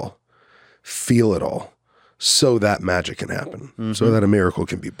face it all, feel it all, so that magic can happen, so that a miracle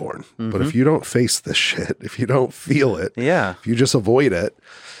can be born. But if you don't face this shit, if you don't feel it, if you just avoid it,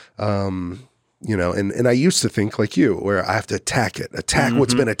 you know, and I used to think like you, where I have to attack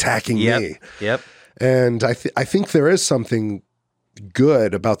what's been attacking me. Yep. And I think there is something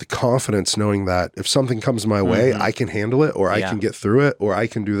good about the confidence knowing that if something comes my way, I can handle it, or I can get through it, or I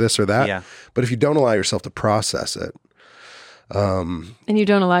can do this or that. Yeah. But if you don't allow yourself to process it, and you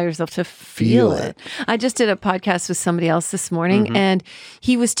don't allow yourself to feel it. I just did a podcast with somebody else this morning, and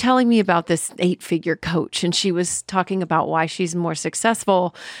he was telling me about this 8-figure coach, and she was talking about why she's more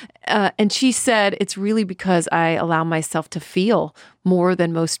successful. And she said, it's really because I allow myself to feel more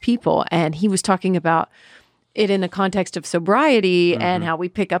than most people. And he was talking about it in the context of sobriety and how we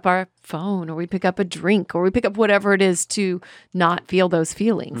pick up our phone, or we pick up a drink, or we pick up whatever it is to not feel those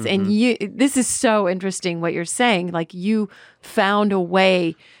feelings. And this is so interesting what you're saying. Like, you found a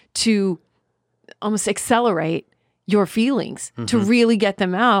way to almost accelerate your feelings to really get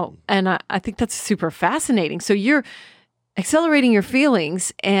them out. And I think that's super fascinating. So you're accelerating your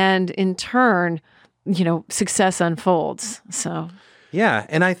feelings, and in turn, you know, success unfolds. So, yeah.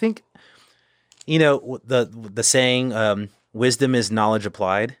 And I think, you know, the saying, wisdom is knowledge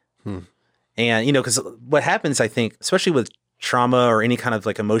applied. And, you know, because what happens, I think, especially with trauma or any kind of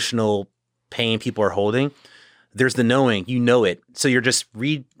like emotional pain people are holding, there's the knowing, you know it. So you're just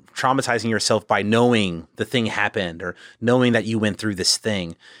re-traumatizing yourself by knowing the thing happened, or knowing that you went through this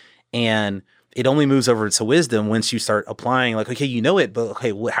thing. And it only moves over to wisdom once you start applying, like, okay, you know it, but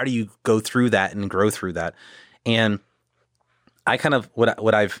okay, how do you go through that and grow through that? And I kind of,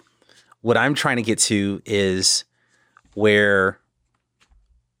 what I'm trying to get to is where,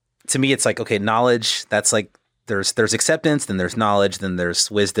 to me, it's like, okay, knowledge, that's like, there's acceptance, then there's knowledge, then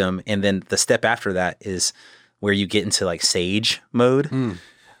there's wisdom. And then the step after that is where you get into like sage mode,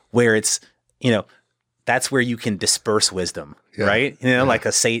 where it's, you know, that's where you can disperse wisdom, right? You know, like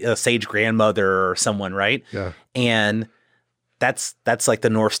a sage grandmother or someone, right? Yeah. And that's like the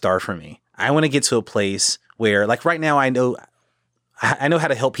North Star for me. I want to get to a place where, like, right now, I know how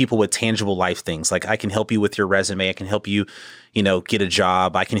to help people with tangible life things. Like, I can help you with your resume. I can help you, you know, get a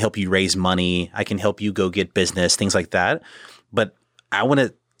job. I can help you raise money. I can help you go get business, things like that. But I want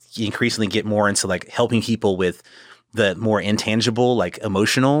to increasingly get more into like helping people with the more intangible, like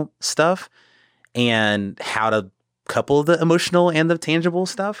emotional stuff, and how to couple the emotional and the tangible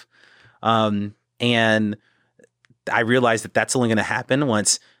stuff. And I realized that that's only going to happen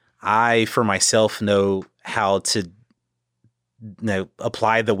once I, for myself, know how to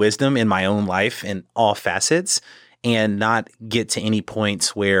apply the wisdom in my own life in all facets, and not get to any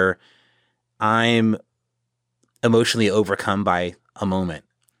points where I'm emotionally overcome by a moment.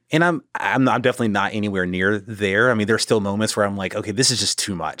 And I'm definitely not anywhere near there. I mean, there's still moments where I'm like, okay, this is just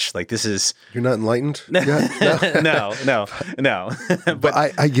too much. Like, this is... You're not enlightened yet? No. But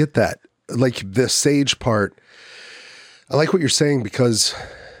I get that. Like, the sage part, I like what you're saying, because,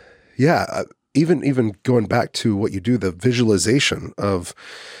 yeah, even going back to what you do, the visualization of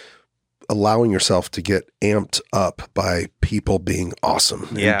allowing yourself to get amped up by people being awesome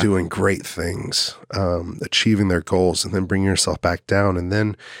and doing great things, achieving their goals, and then bringing yourself back down. And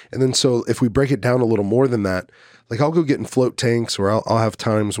then so if we break it down a little more than that, like, I'll go get in float tanks, or I'll have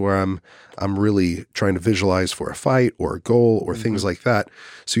times where I'm really trying to visualize for a fight or a goal or things like that.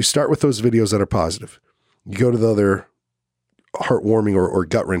 So you start with those videos that are positive. You go to the other heartwarming or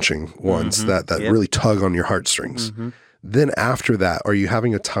gut-wrenching ones that really tug on your heartstrings. Then after that, are you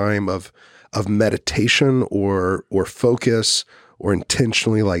having a time of meditation or focus, or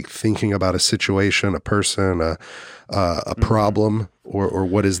intentionally like thinking about a situation, a person, a problem, or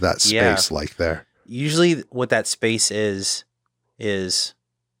what is that space like there? Usually what that space is is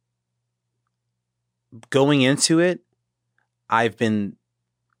going into it. I've been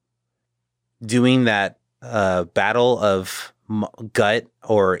doing that battle of gut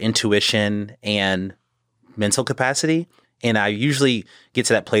or intuition and mental capacity. And I usually get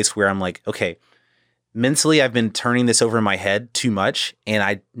to that place where I'm like, okay, mentally I've been turning this over in my head too much and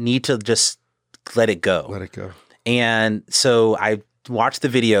I need to just let it go. Let it go. And so I watch the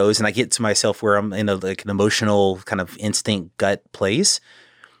videos and I get to myself where I'm in an emotional kind of instinct gut place.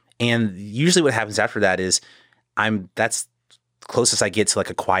 And usually what happens after that is that's the closest I get to like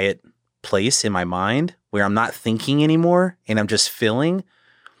a quiet place in my mind where I'm not thinking anymore and I'm just feeling.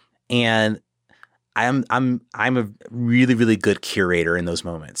 And I'm a really, really good curator in those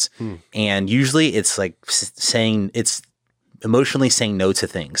moments. And usually it's like it's emotionally saying no to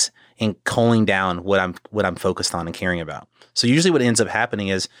things and culling down what I'm focused on and caring about. So usually what ends up happening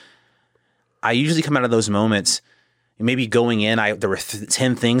is I usually come out of those moments, maybe going in, there were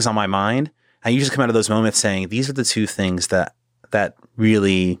 10 things on my mind. I usually come out of those moments saying, these are the 2 things that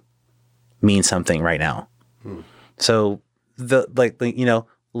really mean something right now. So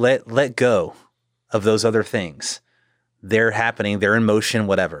let go of those other things. They're happening. They're in motion,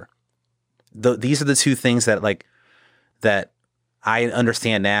 whatever. These are the 2 things that I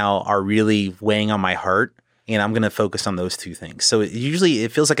understand now are really weighing on my heart. And I'm going to focus on those 2 things. So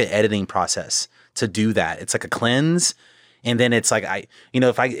it feels like an editing process to do that. It's like a cleanse. And then it's like,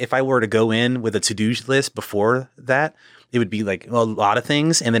 if I were to go in with a to-do list before that, it would be like a lot of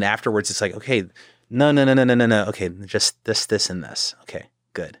things. And then afterwards, it's like, okay, no. Okay, just this, and this. Okay,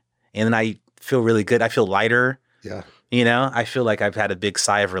 good. And then I feel really good. I feel lighter. Yeah. I feel like I've had a big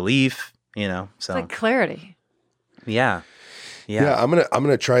sigh of relief, so. It's like clarity. Yeah. Yeah, I'm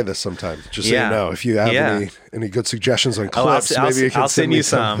gonna try this sometime. Just so you know, if you have any good suggestions on clips, maybe you can send me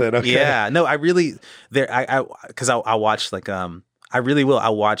something. Okay. Yeah, no, I really because I'll watch I really will.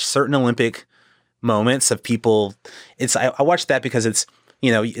 I'll watch certain Olympic moments of people. I watch that because it's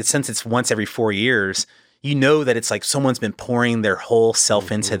since it's once every 4 years, that it's like someone's been pouring their whole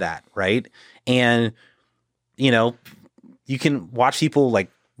self into that, right? And you can watch people like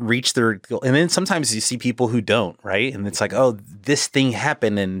reach their goal. And then sometimes you see people who don't, right? And it's like, oh, this thing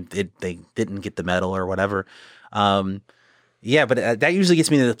happened and they didn't get the medal or whatever. But that usually gets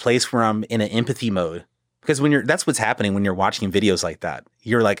me to the place where I'm in an empathy mode, because that's what's happening when you're watching videos like that.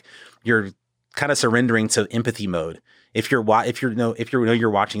 You're kind of surrendering to empathy mode. If you're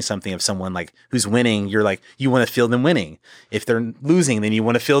watching something of someone like who's winning, you're like, you want to feel them winning. If they're losing, then you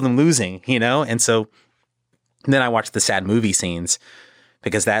want to feel them losing, And so then I watch the sad movie scenes,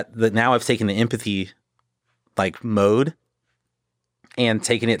 because now I've taken the empathy like mode and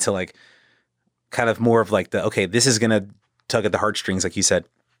taken it to like kind of more of like okay, this is going to tug at the heartstrings, like you said.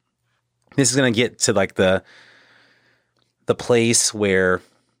 This is going to get to like the place where,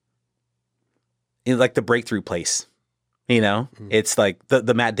 like the breakthrough place, It's like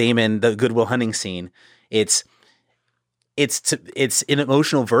the Matt Damon, the Good Will Hunting scene. It's an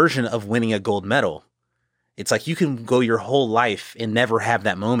emotional version of winning a gold medal. It's like you can go your whole life and never have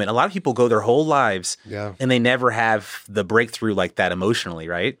that moment. A lot of people go their whole lives and they never have the breakthrough like that emotionally,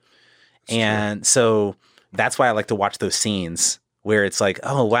 right? And so that's why I like to watch those scenes where it's like,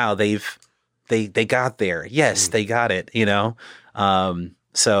 oh wow, they got there. Yes, they got it,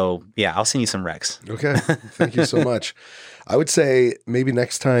 So yeah, I'll send you some recs. Okay. Thank you so much. I would say maybe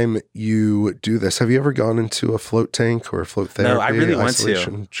next time you do this, have you ever gone into a float tank or a float therapy? No, I really want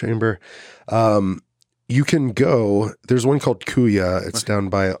to. Chamber. You can go, there's one called Kuya. It's down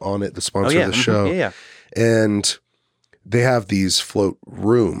by Onnit, the sponsor of the show. Yeah. And they have these float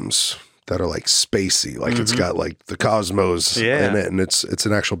rooms that are like spacey. Like it's got like the cosmos in it. And it's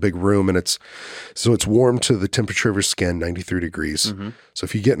an actual big room. And it's warm to the temperature of your skin, 93 degrees. So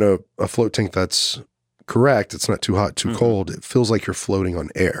if you get in a float tank that's correct, it's not too hot, too cold. It feels like you're floating on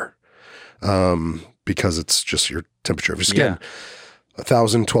air because it's just your temperature of your skin.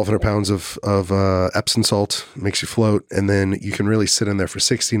 1,200 pounds of Epsom salt makes you float. And then you can really sit in there for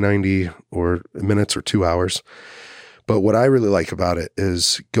 60, 90 or minutes or 2 hours. But what I really like about it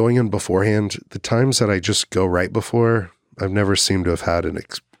is going in beforehand. The times that I just go right before, I've never seemed to have had an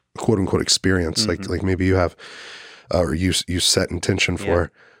quote unquote experience like maybe you have, or you set intention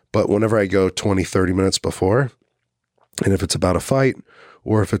for. But whenever I go 20, 30 minutes before, and if it's about a fight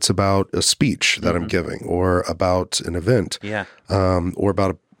or if it's about a speech that I'm giving or about an event or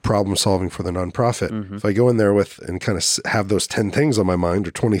about a problem solving for the nonprofit, if I go in there with and kind of have those 10 things on my mind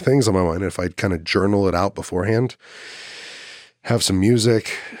or 20 things on my mind, if I kind of journal it out beforehand, have some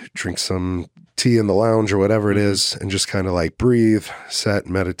music, drink some tea in the lounge or whatever it is, and just kind of like breathe, set,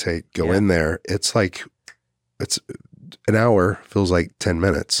 meditate, go in there. It's like, an hour feels like 10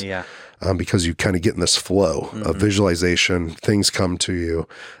 minutes. Yeah. Because you kind of get in this flow of visualization, things come to you,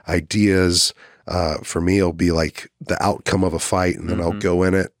 ideas. For me, it'll be like the outcome of a fight, and then I'll go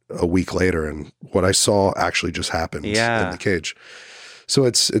in it a week later, and what I saw actually just happened in the cage. So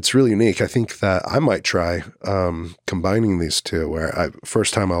it's really unique. I think that I might try combining these two, where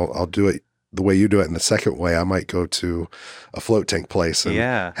first time I'll do it the way you do it, and the second way I might go to a float tank place and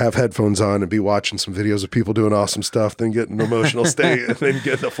have headphones on and be watching some videos of people doing awesome stuff, then get in an emotional state, and then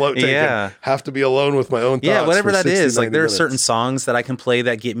get in the float tank and have to be alone with my own thoughts. Yeah, whatever that 60, is. Like there are 90 certain minutes. songs that I can play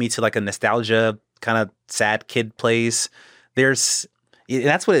that get me to like a nostalgia kind of sad kid place. That's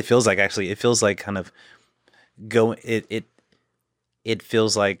what it feels like. Actually, it feels like kind of it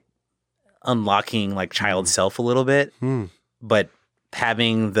feels like unlocking like child self a little bit, but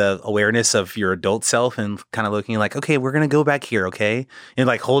having the awareness of your adult self and kind of looking like, okay, we're going to go back here. Okay. And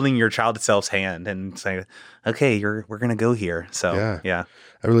like holding your child self's hand and saying, okay, we're going to go here. So yeah.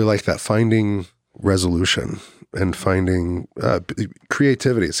 I really like that, finding resolution and finding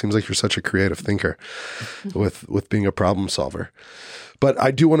creativity. It seems like you're such a creative thinker with being a problem solver. But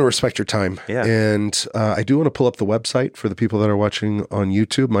I do want to respect your time. Yeah. And I do want to pull up the website for the people that are watching on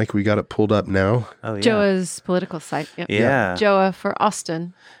YouTube. Mike, we got it pulled up now. Oh, yeah. Joa's political site. Yep. Yeah. Joa for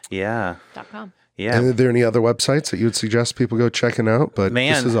Austin. Yeah. .com. Yeah. And are there any other websites that you would suggest people go checking out? But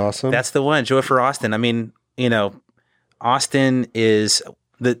Man, this is awesome. That's the one, Joa for Austin. I mean, Austin is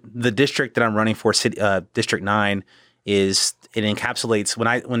the district that I'm running for, District 9, it encapsulates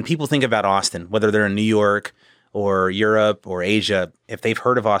when people think about Austin, whether they're in New York or Europe or Asia, if they've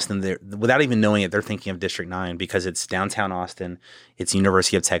heard of Austin, without even knowing it, they're thinking of District 9 because it's downtown Austin. It's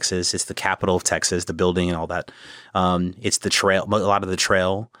University of Texas. It's the capital of Texas, the building and all that. It's the trail, a lot of the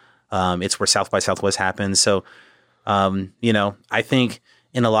trail. It's where South by Southwest happens. So, I think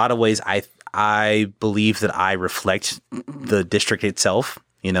in a lot of ways, I believe that I reflect the district itself,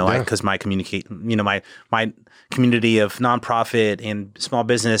 because my my community of nonprofit and small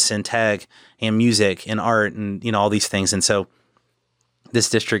business and tech and music and art and, all these things. And so this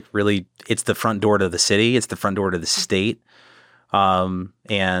district really, it's the front door to the city. It's the front door to the state.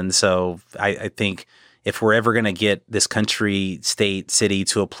 And so I think if we're ever going to get this country, state, city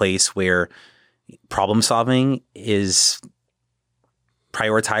to a place where problem solving is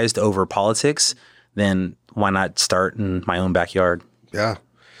prioritized over politics, then why not start in my own backyard? Yeah.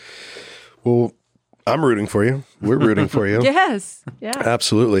 Well, I'm rooting for you. We're rooting for you. Yes. Yeah.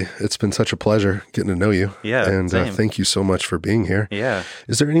 Absolutely. It's been such a pleasure getting to know you. Yeah. And thank you so much for being here. Yeah.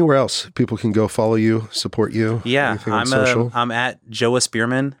 Is there anywhere else people can go follow you, support you? Yeah. Anything on social? I'm at Joa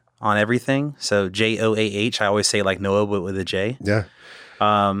Spearman on everything. So JOAH. I always say like Noah, but with a J. Yeah.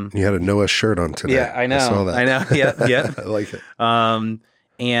 You had a Noah shirt on today. Yeah, I know. I saw that. I know. Yeah. Yeah. I like it. And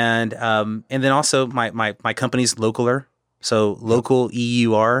then also my company's Localer. So Local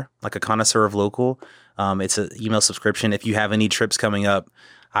EUR, like a connoisseur of local. It's an email subscription. If you have any trips coming up,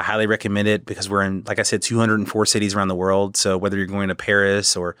 I highly recommend it because we're in, like I said, 204 cities around the world. So whether you're going to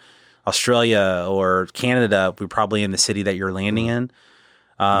Paris or Australia or Canada, we're probably in the city that you're landing in.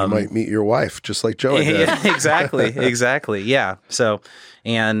 You might meet your wife, just like Joey did. Yeah, exactly. Yeah. So,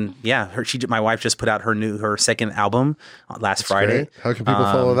 and yeah, my wife just put out her second album last Friday. Great. How can people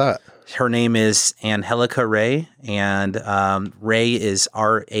follow that? Her name is Angelica Rahe, and Rahe is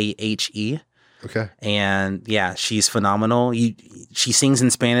Rahe. Okay. And yeah, she's phenomenal. She sings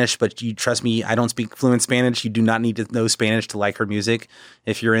in Spanish, but you trust me, I don't speak fluent Spanish. You do not need to know Spanish to like her music.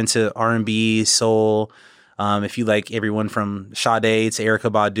 If you're into R&B, soul, if you like everyone from Sade to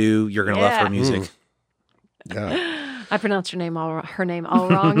Erykah Badu, you're gonna love her music. Yeah. I pronounced her name all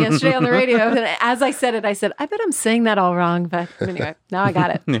wrong yesterday on the radio. And as I said it, I said, I bet I'm saying that all wrong. But anyway, now I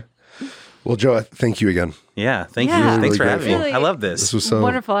got it. Well, Joe, thank you again. Yeah, thank you. Yeah. Thanks for Really having me. grateful. I love this. This was so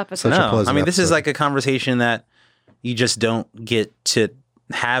Wonderful episode. Such a No, pleasant I mean, this is episode. like a conversation that you just don't get to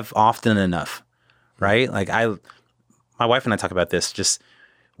have often enough, right? Like my wife and I talk about this, just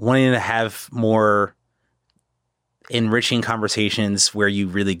wanting to have more enriching conversations where you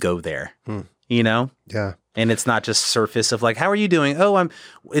really go there, Yeah. And it's not just surface of like, how are you doing? Oh,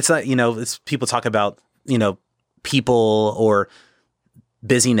 it's like, it's people talk about, people or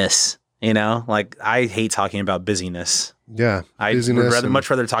busyness, like I hate talking about busyness. Yeah. I would much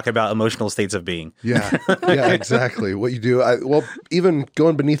rather talk about emotional states of being. Yeah. Yeah, exactly. What you do. Even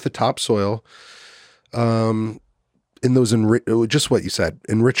going beneath the topsoil, in those, just what you said,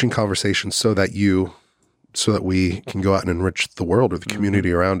 enriching conversations so that we can go out and enrich the world or the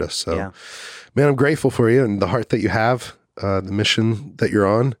community around us. So, Yeah. Man, I'm grateful for you and the heart that you have, the mission that you're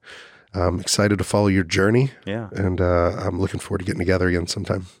on. I'm excited to follow your journey. Yeah. And I'm looking forward to getting together again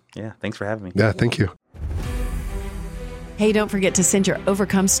sometime. Yeah. Thanks for having me. Yeah, thank you. Hey, don't forget to send your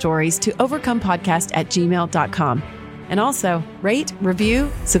Overcome stories to overcomepodcast@gmail.com. And also, rate,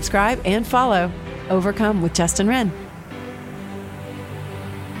 review, subscribe, and follow Overcome with Justin Wren.